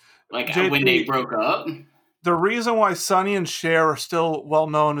 Like JT, when they broke up? The reason why Sonny and Cher are still well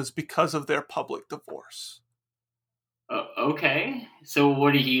known is because of their public divorce. Okay. So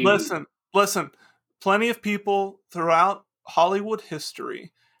what do you... Listen. Plenty of people throughout Hollywood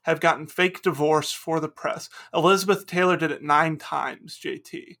history have gotten fake divorce for the press. Elizabeth Taylor did it 9 times,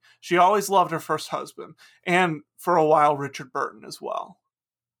 JT. She always loved her first husband. And for a while, Richard Burton as well.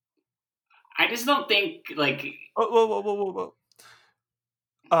 I just don't think, like... Whoa.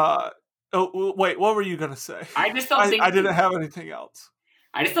 Wait, what were you going to say? I just don't think... I didn't have anything else.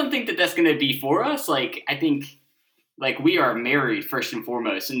 I just don't think that that's going to be for us. Like, I think... Like, we are married first and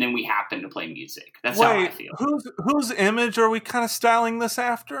foremost, and then we happen to play music. That's how I feel. Whose image are we kind of styling this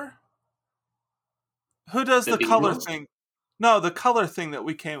after? Who does the color thing? No, the color thing that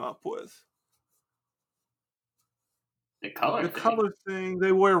we came up with. The color thing.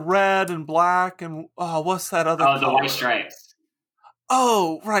 They wear red and black and... what's that other color? The White Stripes.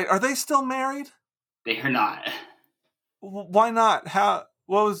 Oh, right. Are they still married? They are not. Why not?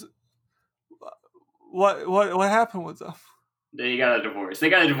 What happened with them? They got a divorce. They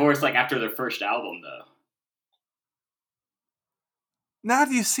got a divorce like after their first album, though. Now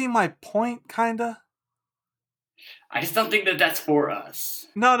do you see my point, kinda? I just don't think that that's for us.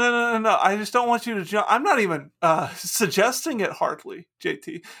 No. I just don't want you to jump. I'm not even suggesting it hardly,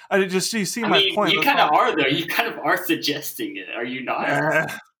 JT. You see my point. You kind of are, though. You kind of are suggesting it, are you not?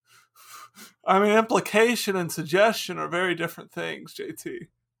 I mean, implication and suggestion are very different things, JT.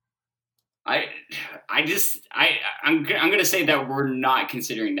 I'm gonna say that we're not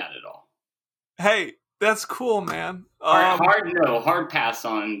considering that at all. Hey, that's cool, man. Hard pass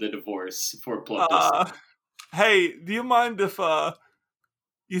on the divorce for publicity. Hey, do you mind if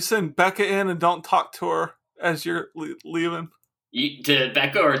you send Becca in and don't talk to her as you're leaving? To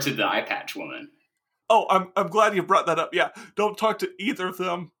Becca or to the eye patch woman? Oh, I'm glad you brought that up. Yeah, don't talk to either of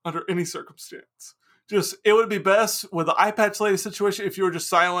them under any circumstance. It would be best with the eye patch lady situation if you were just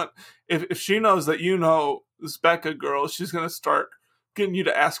silent. If she knows that you know this Becca girl, she's going to start getting you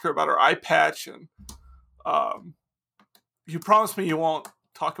to ask her about her eye patch. And you promise me you won't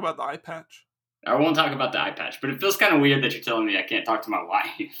talk about the eye patch? I won't talk about the eye patch, but it feels kind of weird that you're telling me I can't talk to my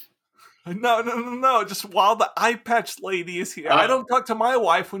wife. No. Just while the eye patch lady is here. I don't talk to my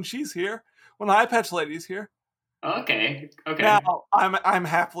wife when she's here. When the eye patch lady is here. Okay. Now I'm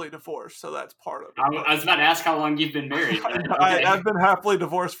happily divorced, so that's part of it. I was about to ask how long you've been married. But okay. I've been happily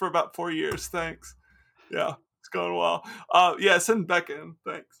divorced for about 4 years. Thanks. Yeah, it's going well. Yeah, send Becca in.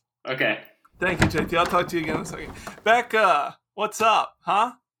 Thanks. Okay. Thank you, JT. I'll talk to you again in a second. Becca, what's up?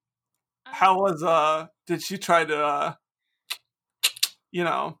 Huh? How was did she try to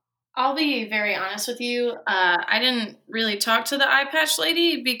I'll be very honest with you. I didn't really talk to the eye patch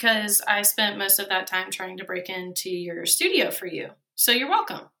lady because I spent most of that time trying to break into your studio for you. So you're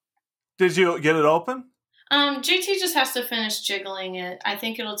welcome. Did you get it open? JT just has to finish jiggling it. I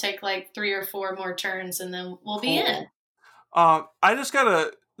think it'll take like 3 or 4 more turns and then we'll be in. I just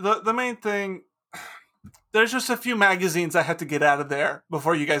gotta the main thing. There's just a few magazines I had to get out of there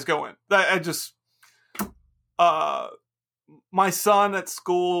before you guys go in. My son at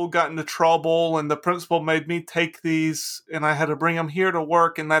school got into trouble, and the principal made me take these, and I had to bring them here to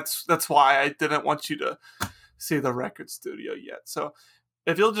work, and that's why I didn't want you to see the record studio yet. So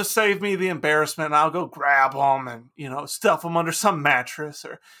if you'll just save me the embarrassment, I'll go grab them and stuff them under some mattress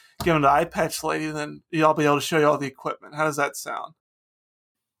or give them to the eye patch lady, then I'll be able to show you all the equipment. How does that sound?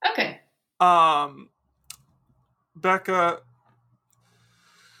 Okay. Becca,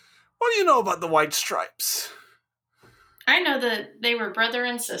 what do you know about the White Stripes? I know that they were brother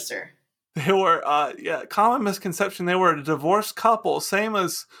and sister. They were, common misconception. They were a divorced couple, same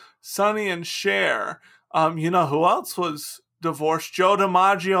as Sonny and Cher. You know who else was divorced? Joe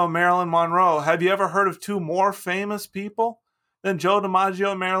DiMaggio and Marilyn Monroe. Have you ever heard of 2 more famous people than Joe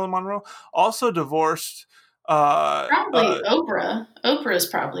DiMaggio and Marilyn Monroe? Also divorced. Probably Oprah. Oprah's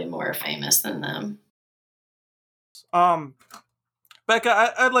probably more famous than them.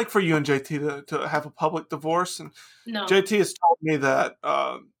 Becca, I'd like for you and JT to have a public divorce, and No. JT has told me that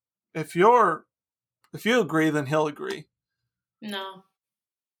if you agree, then he'll agree. No.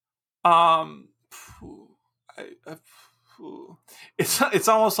 It's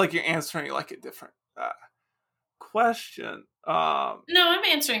almost like you're answering like a different question. No, I'm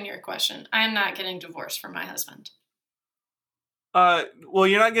answering your question. I am not getting divorced from my husband. Well,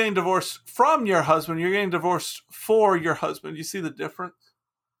 you're not getting divorced from your husband. You're getting divorced for your husband. You see the difference?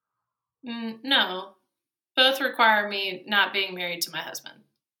 No. Both require me not being married to my husband.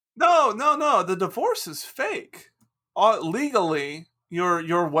 No. The divorce is fake. Legally,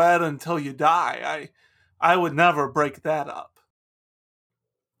 you're wed until you die. I would never break that up.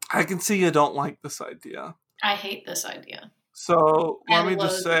 I can see you don't like this idea. I hate this idea. So let me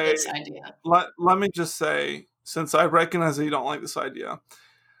just say, this idea. Let me just say, since I recognize that you don't like this idea,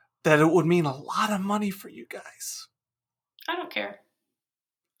 that it would mean a lot of money for you guys. I don't care.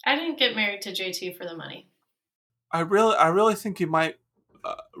 I didn't get married to JT for the money. I really think you might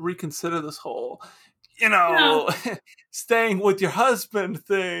reconsider this whole, staying with your husband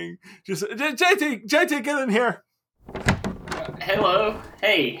thing. Just JT, get in here. Hello.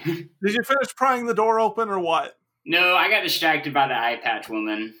 Hey. Did you finish prying the door open or what? No, I got distracted by the eye patch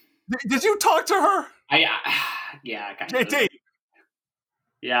woman. Did you talk to her? Yeah. JT.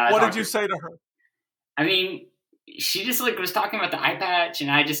 Yeah. What did you say to her? I mean, she just was talking about the eye patch, and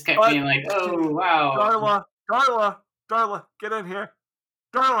I just kept being like, "Oh, wow." Darla, get in here.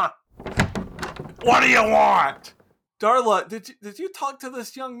 Darla, what do you want? Darla, did you talk to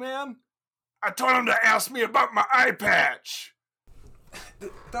this young man? I told him to ask me about my eye patch.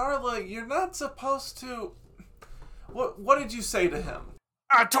 Darla, you're not supposed to. What did you say to him?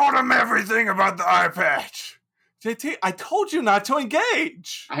 I told him everything about the eye patch. JT, I told you not to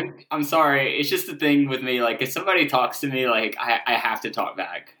engage. I'm sorry. It's just the thing with me. Like, if somebody talks to me, like, I have to talk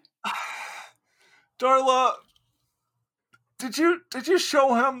back. Darla, did you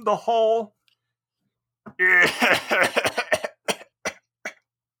show him the hole? Yeah.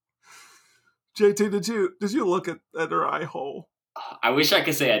 JT, did you look at her eye hole? I wish I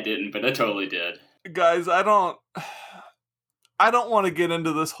could say I didn't, but I totally did. Guys, I don't want to get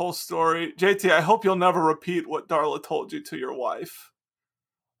into this whole story. JT, I hope you'll never repeat what Darla told you to your wife.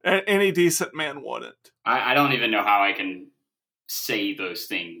 Any decent man wouldn't. I don't even know how I can say those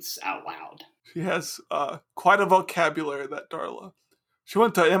things out loud. She has quite a vocabulary, that Darla. She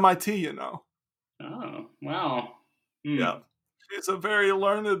went to MIT, you know. Oh, wow. Yeah. She's a very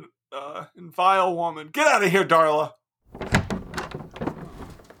learned and vile woman. Get out of here, Darla.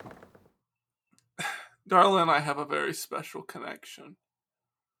 Darla and I have a very special connection.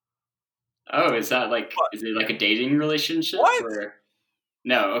 Oh, is that like, is it like a dating relationship? What? Or...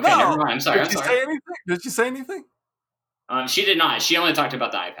 No, okay, never mind. I'm sorry. Did you say anything? She did not. She only talked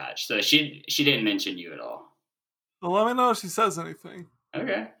about the eye patch, so she didn't mention you at all. Well, let me know if she says anything.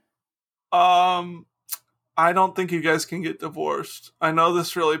 Okay. I don't think you guys can get divorced. I know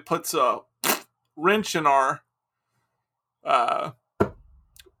this really puts a wrench in our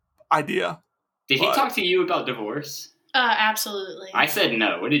idea. Did he talk to you about divorce? Absolutely. I said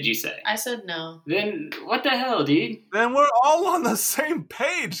no. What did you say? I said no. Then what the hell, dude? Then we're all on the same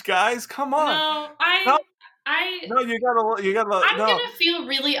page, guys. Come on. No, you gotta. I'm gonna feel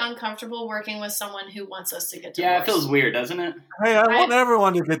really uncomfortable working with someone who wants us to get divorced. Yeah, it feels weird, doesn't it? Hey, I want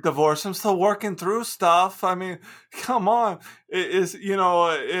everyone to get divorced. I'm still working through stuff. I mean, come on.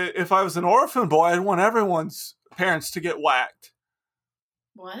 If I was an orphan boy, I'd want everyone's parents to get whacked.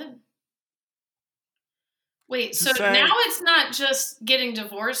 What? Wait, so now it's not just getting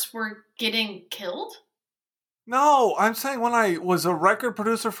divorced, we're getting killed? No, I'm saying when I was a record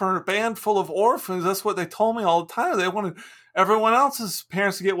producer for a band full of orphans, that's what they told me all the time. They wanted everyone else's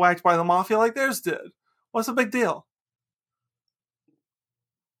parents to get whacked by the mafia like theirs did. What's the big deal?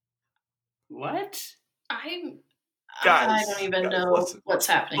 What? I don't even know what's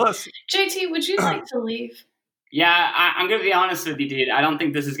happening. JT, would you like to leave? Yeah, I'm going to be honest with you, dude. I don't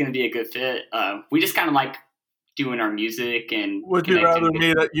think this is going to be a good fit. We just kind of like doing our music and. Would you rather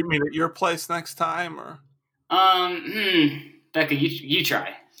meet at your place next time, or? Becca, you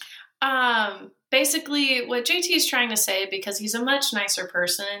try. Basically, what JT is trying to say, because he's a much nicer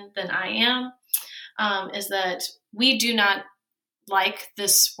person than I am, is that we do not like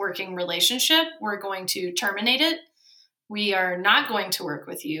this working relationship. We're going to terminate it. We are not going to work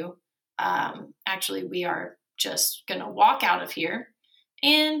with you. Actually, we are just going to walk out of here.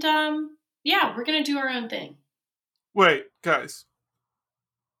 And, we're going to do our own thing. Wait, guys.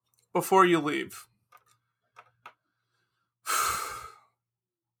 Before you leave.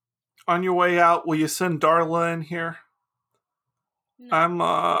 On your way out, will you send Darla in here?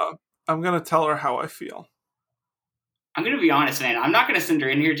 No. I'm going to tell her how I feel. I'm going to be honest, man. I'm not going to send her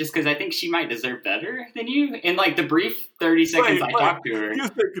in here just because I think she might deserve better than you. In like the brief 30 seconds I talked to her. You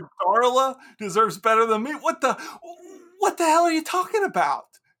think Darla deserves better than me? What the hell are you talking about?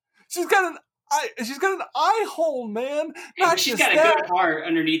 She's got an eye hole, man. She's got a good heart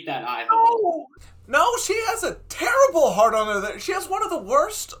underneath that eye hole. No, she has a terrible heart under there. She has one of the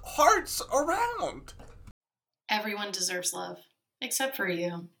worst hearts around. Everyone deserves love, except for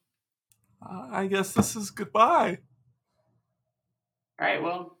you. I guess this is goodbye. All right,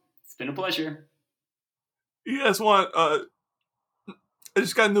 well, it's been a pleasure. You guys want, I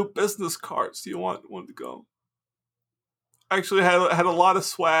just got new business cards. Do you want one to go? Actually, I had a lot of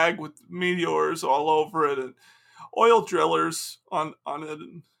swag with meteors all over it and oil drillers on it.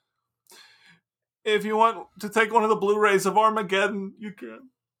 And if you want to take one of the Blu-rays of Armageddon, you can.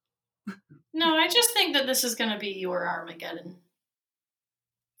 No, I just think that this is going to be your Armageddon.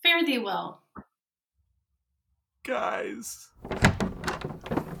 Fare thee well. Guys.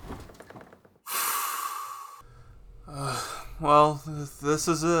 Well, this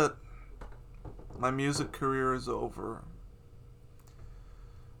is it. My music career is over.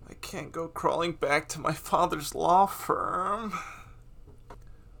 I can't go crawling back to my father's law firm.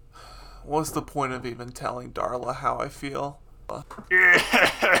 What's the point of even telling Darla how I feel?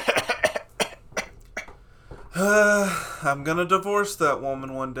 I'm gonna divorce that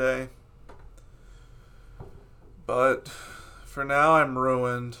woman one day. But for now, I'm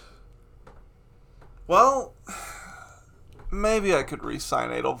ruined. Well, maybe I could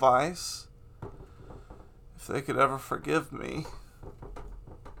re-sign Edelweiss. If they could ever forgive me.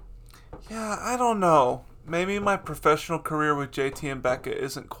 Yeah, I don't know. Maybe my professional career with JT and Becca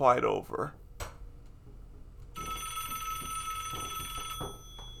isn't quite over.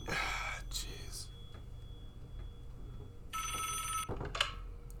 Jeez.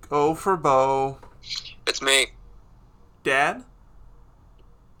 Go for Bo. It's me. Dad?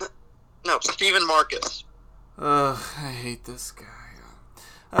 No, Stephen Marcus. Ugh, I hate this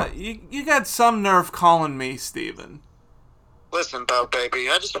guy. You got some nerve calling me, Stephen. Listen, Bo, baby,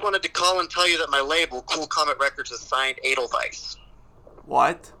 I just wanted to call and tell you that my label, Cool Comet Records, has signed Edelweiss.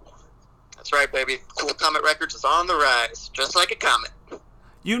 What? That's right, baby. Cool Comet Records is on the rise, just like a comet.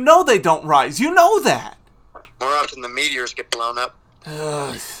 You know they don't rise. You know that. More often than meteors get blown up.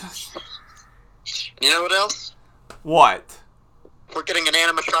 Ugh. You know what else? What? We're getting an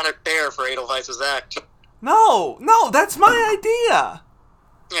animatronic bear for Edelweiss's act. No, that's my idea.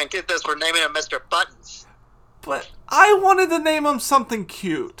 Yeah, get this, we're naming him Mr. Buttons. But I wanted to name him something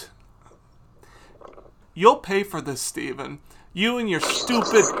cute. You'll pay for this, Stephen. You and your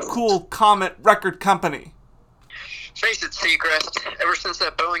stupid Cool Comet record company. Face it, Segrest. Ever since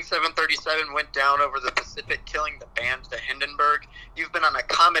that Boeing 737 went down over the Pacific, killing the band to Hindenburg, you've been on a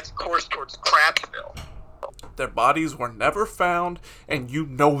comet's course towards Crabsville. Their bodies were never found, and you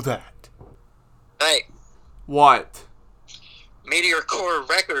know that. Hey. What? Meteor Core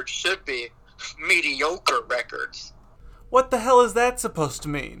Records should be mediocre records. What the hell is that supposed to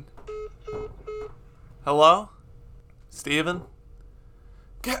mean? Hello? Steven?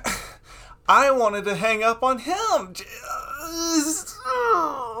 I wanted to hang up on him.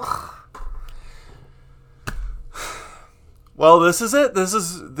 Well, this is it.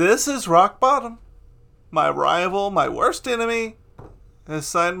 This is rock bottom. My rival, my worst enemy, has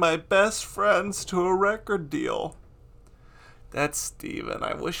signed my best friends to a record deal. That's Steven.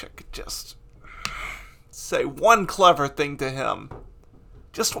 I wish I could just say one clever thing to him.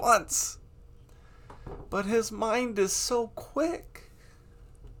 Just once. But his mind is so quick.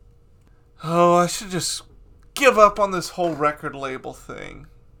 Oh, I should just give up on this whole record label thing.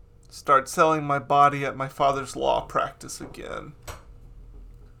 Start selling my body at my father's law practice again.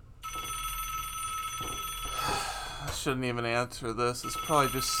 I shouldn't even answer this. It's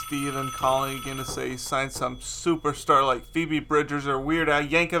probably just Steven calling again to say he signed some superstar like Phoebe Bridgers or Weird Al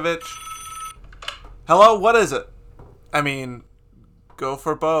Yankovic. Hello, what is it? I mean, go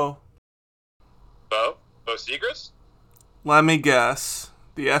for Bo. Bo? Bo Segrest? Let me guess.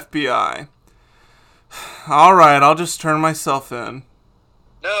 The FBI. Alright, I'll just turn myself in.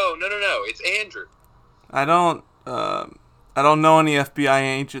 No. It's Andrew. I don't know any FBI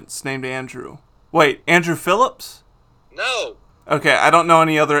agents named Andrew. Wait, Andrew Phillips? No. Okay, I don't know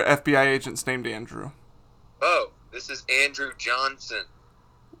any other FBI agents named Andrew. Bo, this is Andrew Johnson.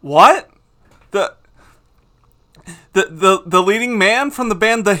 What? The leading man from the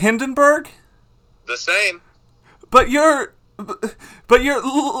band The Hindenburg? The same. But you're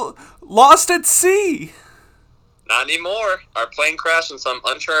lost at sea. Not anymore. Our plane crashed on some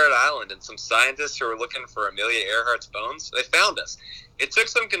uncharted island, and some scientists who were looking for Amelia Earhart's bones, they found us. It took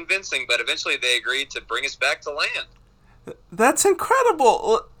some convincing, but eventually they agreed to bring us back to land. That's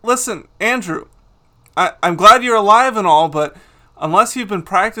incredible. Listen, Andrew, I'm glad you're alive and all, but unless you've been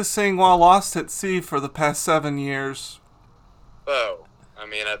practicing while lost at sea for the past 7 years... Bo,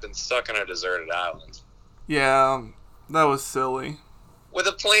 I've been stuck on a deserted island. Yeah, that was silly. With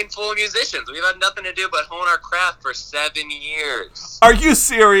a plane full of musicians. We've had nothing to do but hone our craft for 7 years. Are you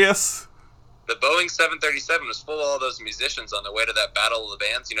serious? The Boeing 737 was full of all those musicians on their way to that Battle of the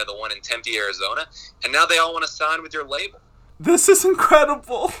Bands, the one in Tempe, Arizona, and now they all want to sign with your label. This is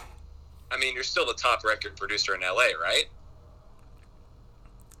incredible. You're still the top record producer in LA, right?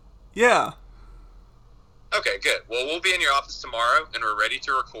 Yeah. Okay, good. Well, we'll be in your office tomorrow, and we're ready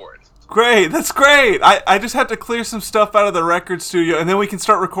to record. Great, that's great. I just had to clear some stuff out of the record studio, and then we can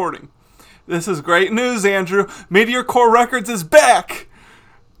start recording. This is great news, Andrew. Meteor Core Records is back!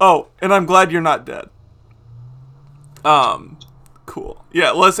 Oh, and I'm glad you're not dead. Cool.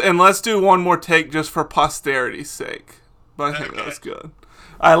 Yeah, let's do one more take just for posterity's sake. But I think that was good.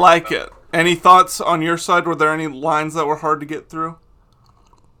 I like it. Any thoughts on your side? Were there any lines that were hard to get through?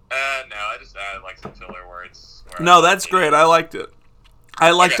 No, I just added some filler words. No, that's great. I liked it.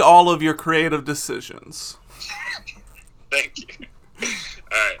 I liked all of your creative decisions. Thank you.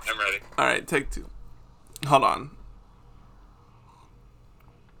 Alright, I'm ready. Alright, take 2. Hold on.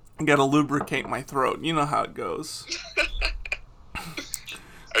 I gotta lubricate my throat. You know how it goes.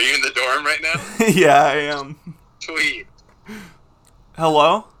 Are you in the dorm right now? Yeah, I am. Sweet.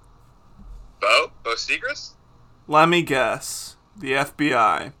 Hello? Bo Segrest? Let me guess. The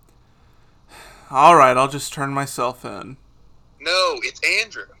FBI. Alright, I'll just turn myself in. No, it's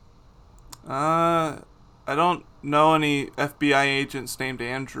Andrew. I don't know any FBI agents named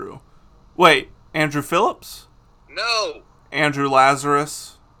Andrew. Wait, Andrew Phillips? No. Andrew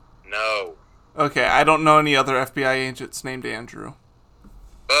Lazarus? No. Okay, I don't know any other FBI agents named Andrew.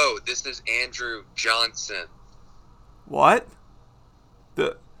 Bo, this is Andrew Johnson. What?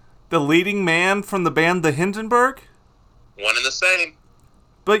 The leading man from the band The Hindenburg? One and the same.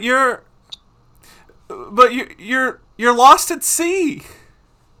 But you're lost at sea.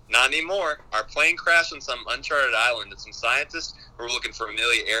 Not anymore. Our plane crashed on some uncharted island, and some scientists who were looking for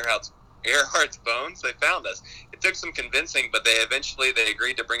Amelia Earhart's bones, they found us. It took some convincing, but they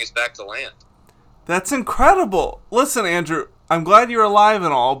agreed to bring us back to land. That's incredible. Listen, Andrew, I'm glad you're alive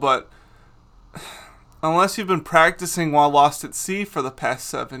and all, but unless you've been practicing while lost at sea for the past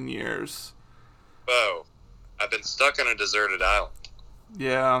 7 years. Bo, I've been stuck on a deserted island.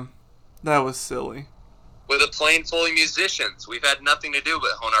 Yeah, that was silly. With a plane full of musicians. We've had nothing to do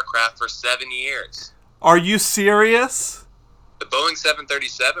but hone our craft for 7 years. Are you serious? The Boeing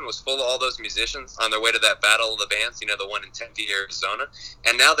 737 was full of all those musicians on their way to that Battle of the Bands, the one in Tempe, Arizona,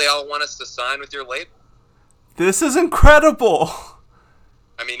 and now they all want us to sign with your label. This is incredible.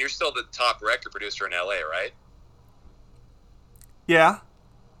 You're still the top record producer in LA, right? Yeah.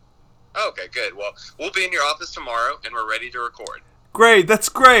 Okay, good. Well, we'll be in your office tomorrow, and we're ready to record. Great, that's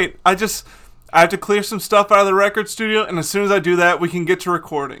great. I I have to clear some stuff out of the record studio, and as soon as I do that, we can get to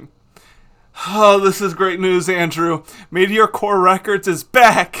recording. Oh, this is great news, Andrew. Meteor Core Records is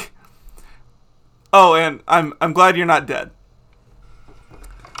back. Oh, and I'm glad you're not dead.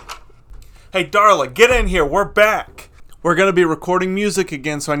 Hey, Darla, get in here. We're back. We're going to be recording music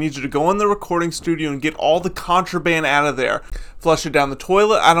again, so I need you to go in the recording studio and get all the contraband out of there. Flush it down the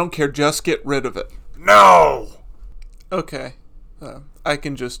toilet. I don't care. Just get rid of it. No! Okay. I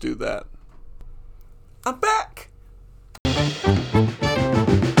can just do that. I'm back!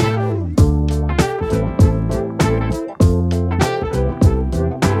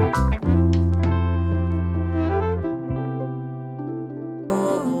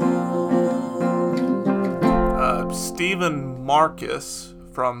 Stephen Marcus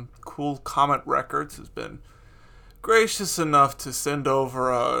from Cool Comet Records has been gracious enough to send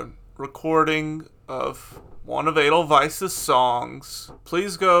over a recording of one of Edelweiss's songs.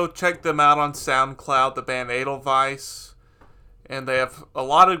 Please go check them out on Soundcloud, the band Edelweiss. And they have a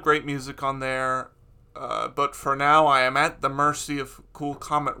lot of great music on there. But for now, I am at the mercy of Cool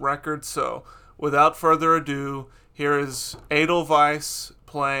Comet Records. So without further ado, here is Edelweiss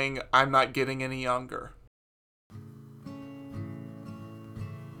playing I'm Not Getting Any Younger.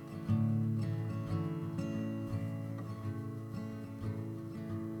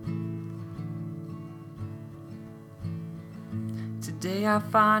 Today I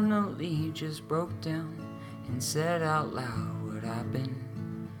finally just broke down and said out loud what I've been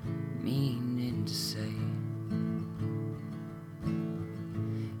meaning to say.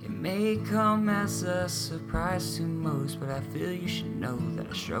 It may come as a surprise to most, but I feel you should know that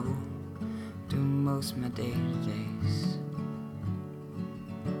I struggle through most of my day-to-days.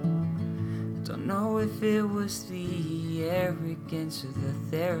 Don't know if it was the arrogance or the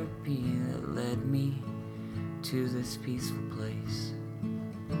therapy that led me to this peaceful place,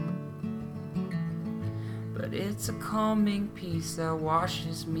 but it's a calming peace that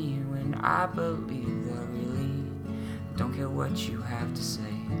washes me when I believe that I really don't care what you have to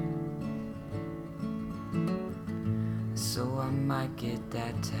say. So I might get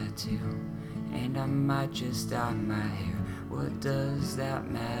that tattoo, and I might just dye my hair. What does that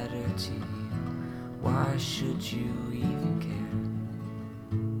matter to you? Why should you even care?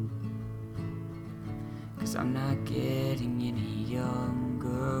 'Cause I'm not getting any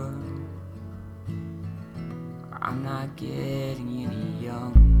younger. I'm not getting any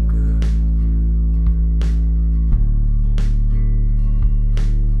younger.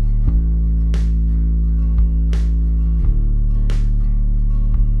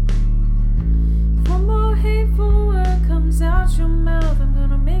 If one more hateful word comes out your mouth, I'm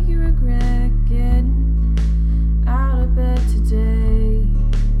gonna make you regret getting out of bed today.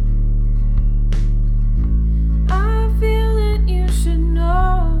 I feel that you should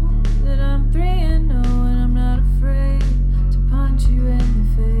know that I'm 3-0 and I'm not afraid to punch you in the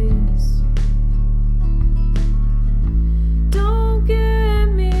face. Don't get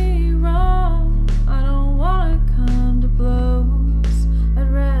me wrong, I don't wanna come to blows.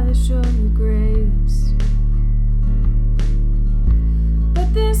 I'd rather show you grace.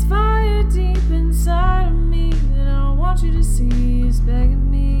 But this fire deep inside of me that I don't want you to see is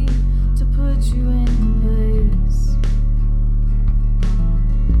begging me to put you in place.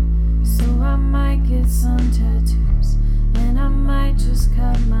 So I might get some tattoos, and I might just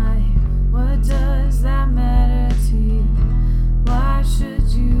cut my hair. What does that matter to you? Why should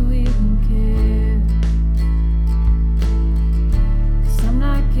you even care? 'Cause I'm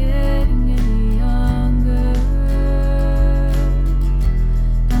not getting any younger.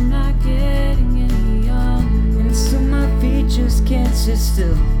 I'm not getting any younger. And so my feet just can't sit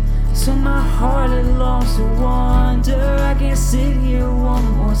still, so my heart it longs to wander. I can't sit here one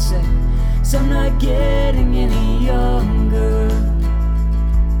more second, 'cause I'm not getting any younger.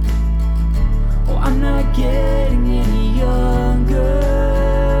 Oh, I'm not getting any younger.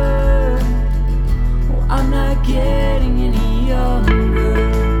 Oh, I'm not getting any younger.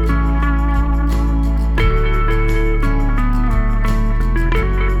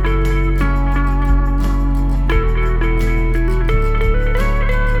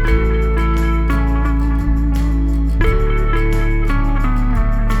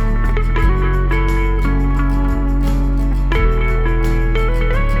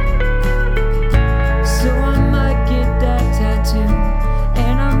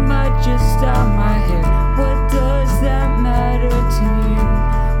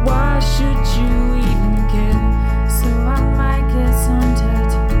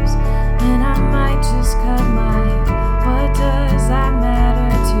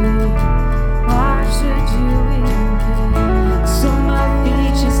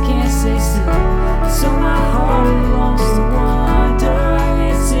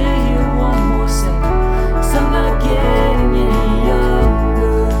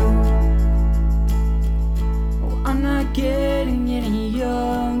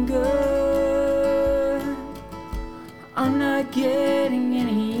 I'm not getting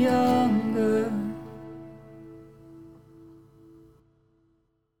any younger.